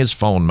checking his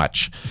phone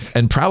much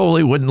and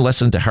probably wouldn't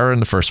listen to her in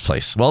the first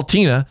place. Well,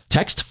 Tina,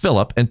 text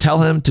Philip and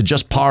tell him to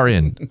just par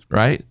in,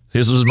 right?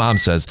 Here's what his mom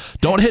says.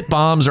 Don't hit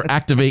bombs or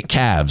activate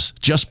calves.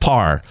 Just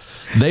par.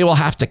 They will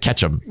have to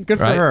catch them. Good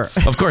for her.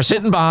 Of course,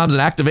 hitting bombs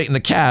and activating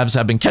the calves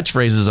have been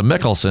catchphrases of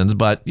Mickelson's,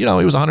 but, he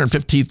was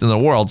 115th in the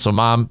world, so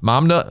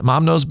mom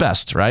knows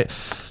best, right?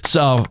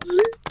 So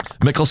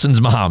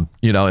Mickelson's mom,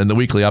 in the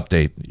weekly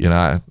update,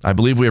 I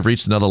believe we have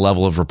reached another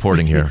level of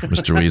reporting here,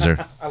 Mr.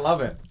 Weezer. I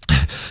love it.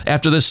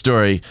 After this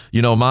story,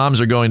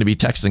 moms are going to be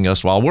texting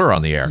us while we're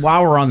on the air.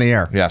 While we're on the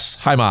air. Yes.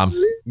 Hi, Mom.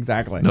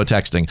 Exactly. No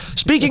texting.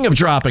 Speaking of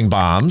dropping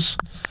bombs,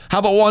 how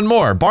about one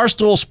more?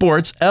 Barstool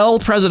Sports' El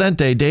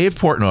Presidente Dave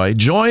Portnoy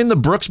joined the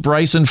Brooks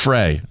Bryson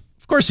fray.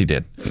 Of course he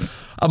did.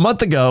 A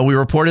month ago, we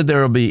reported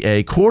there will be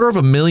a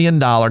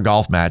 $250,000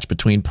 golf match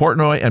between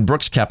Portnoy and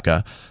Brooks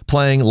Koepka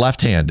playing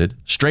left-handed,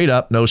 straight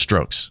up, no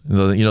strokes.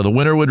 The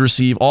winner would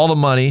receive all the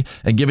money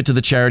and give it to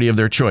the charity of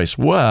their choice.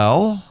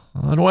 Well,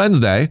 on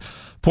Wednesday,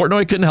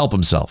 Portnoy couldn't help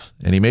himself,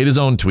 and he made his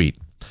own tweet.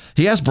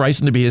 He asked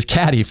Bryson to be his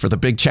caddy for the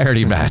big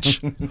charity match.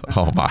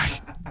 Oh,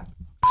 my.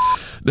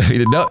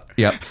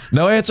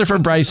 No answer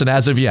from Bryson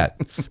as of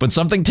yet. But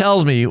something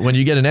tells me when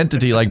you get an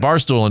entity like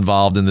Barstool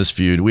involved in this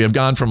feud, we have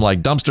gone from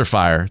like dumpster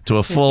fire to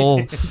a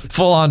full-on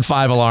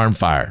 5-alarm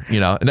fire.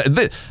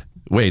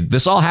 Wait,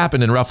 this all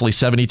happened in roughly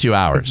 72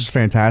 hours. This is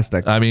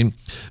fantastic. I mean,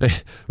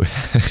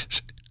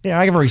 yeah,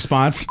 I give a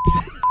response.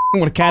 You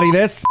want to caddy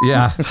this?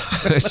 Yeah.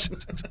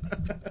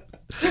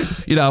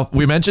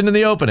 We mentioned in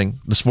the opening,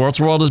 the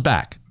sports world is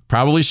back,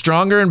 probably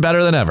stronger and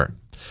better than ever.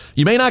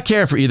 You may not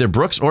care for either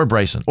Brooks or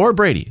Bryson, or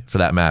Brady for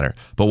that matter,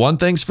 but one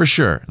thing's for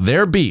sure,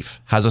 their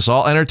beef has us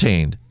all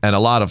entertained and a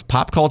lot of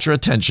pop culture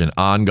attention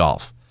on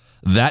golf.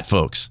 That,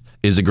 folks,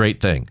 is a great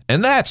thing.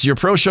 And that's your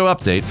Pro Show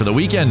update for the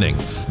week ending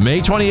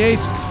May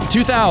 28th,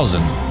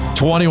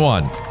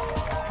 2021.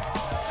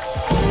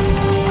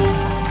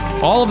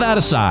 All of that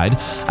aside,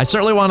 I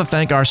certainly want to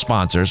thank our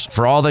sponsors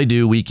for all they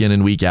do week in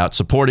and week out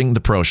supporting the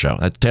Pro Show.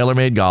 That's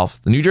TaylorMade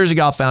Golf, the New Jersey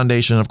Golf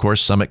Foundation, and of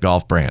course, Summit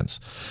Golf Brands.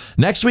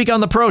 Next week on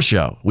the Pro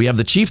Show, we have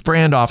the Chief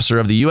Brand Officer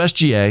of the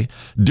USGA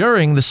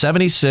during the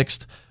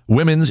 76th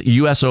Women's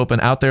U.S. Open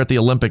out there at the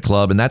Olympic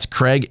Club, and that's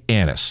Craig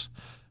Annis.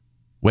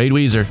 Wade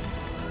Weezer,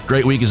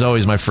 great week as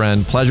always, my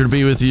friend. Pleasure to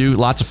be with you.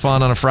 Lots of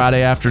fun on a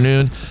Friday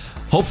afternoon.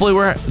 Hopefully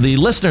the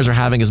listeners are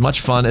having as much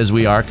fun as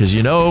we are because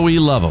we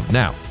love them.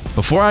 Now,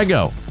 before I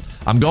go,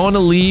 I'm going to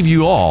leave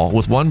you all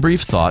with one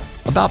brief thought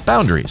about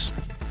boundaries.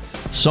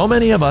 So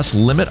many of us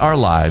limit our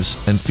lives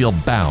and feel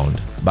bound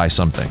by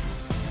something.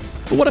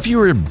 But what if you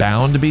were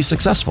bound to be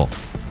successful?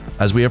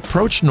 As we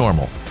approach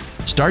normal,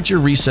 start your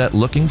reset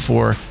looking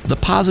for the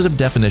positive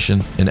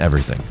definition in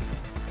everything.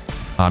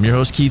 I'm your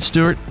host, Keith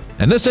Stewart,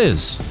 and this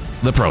is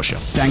The Pro Show.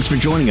 Thanks for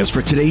joining us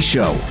for today's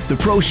show. The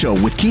Pro Show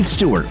with Keith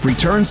Stewart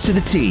returns to the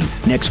tee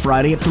next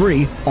Friday at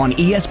 3 on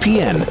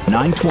ESPN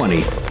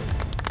 920.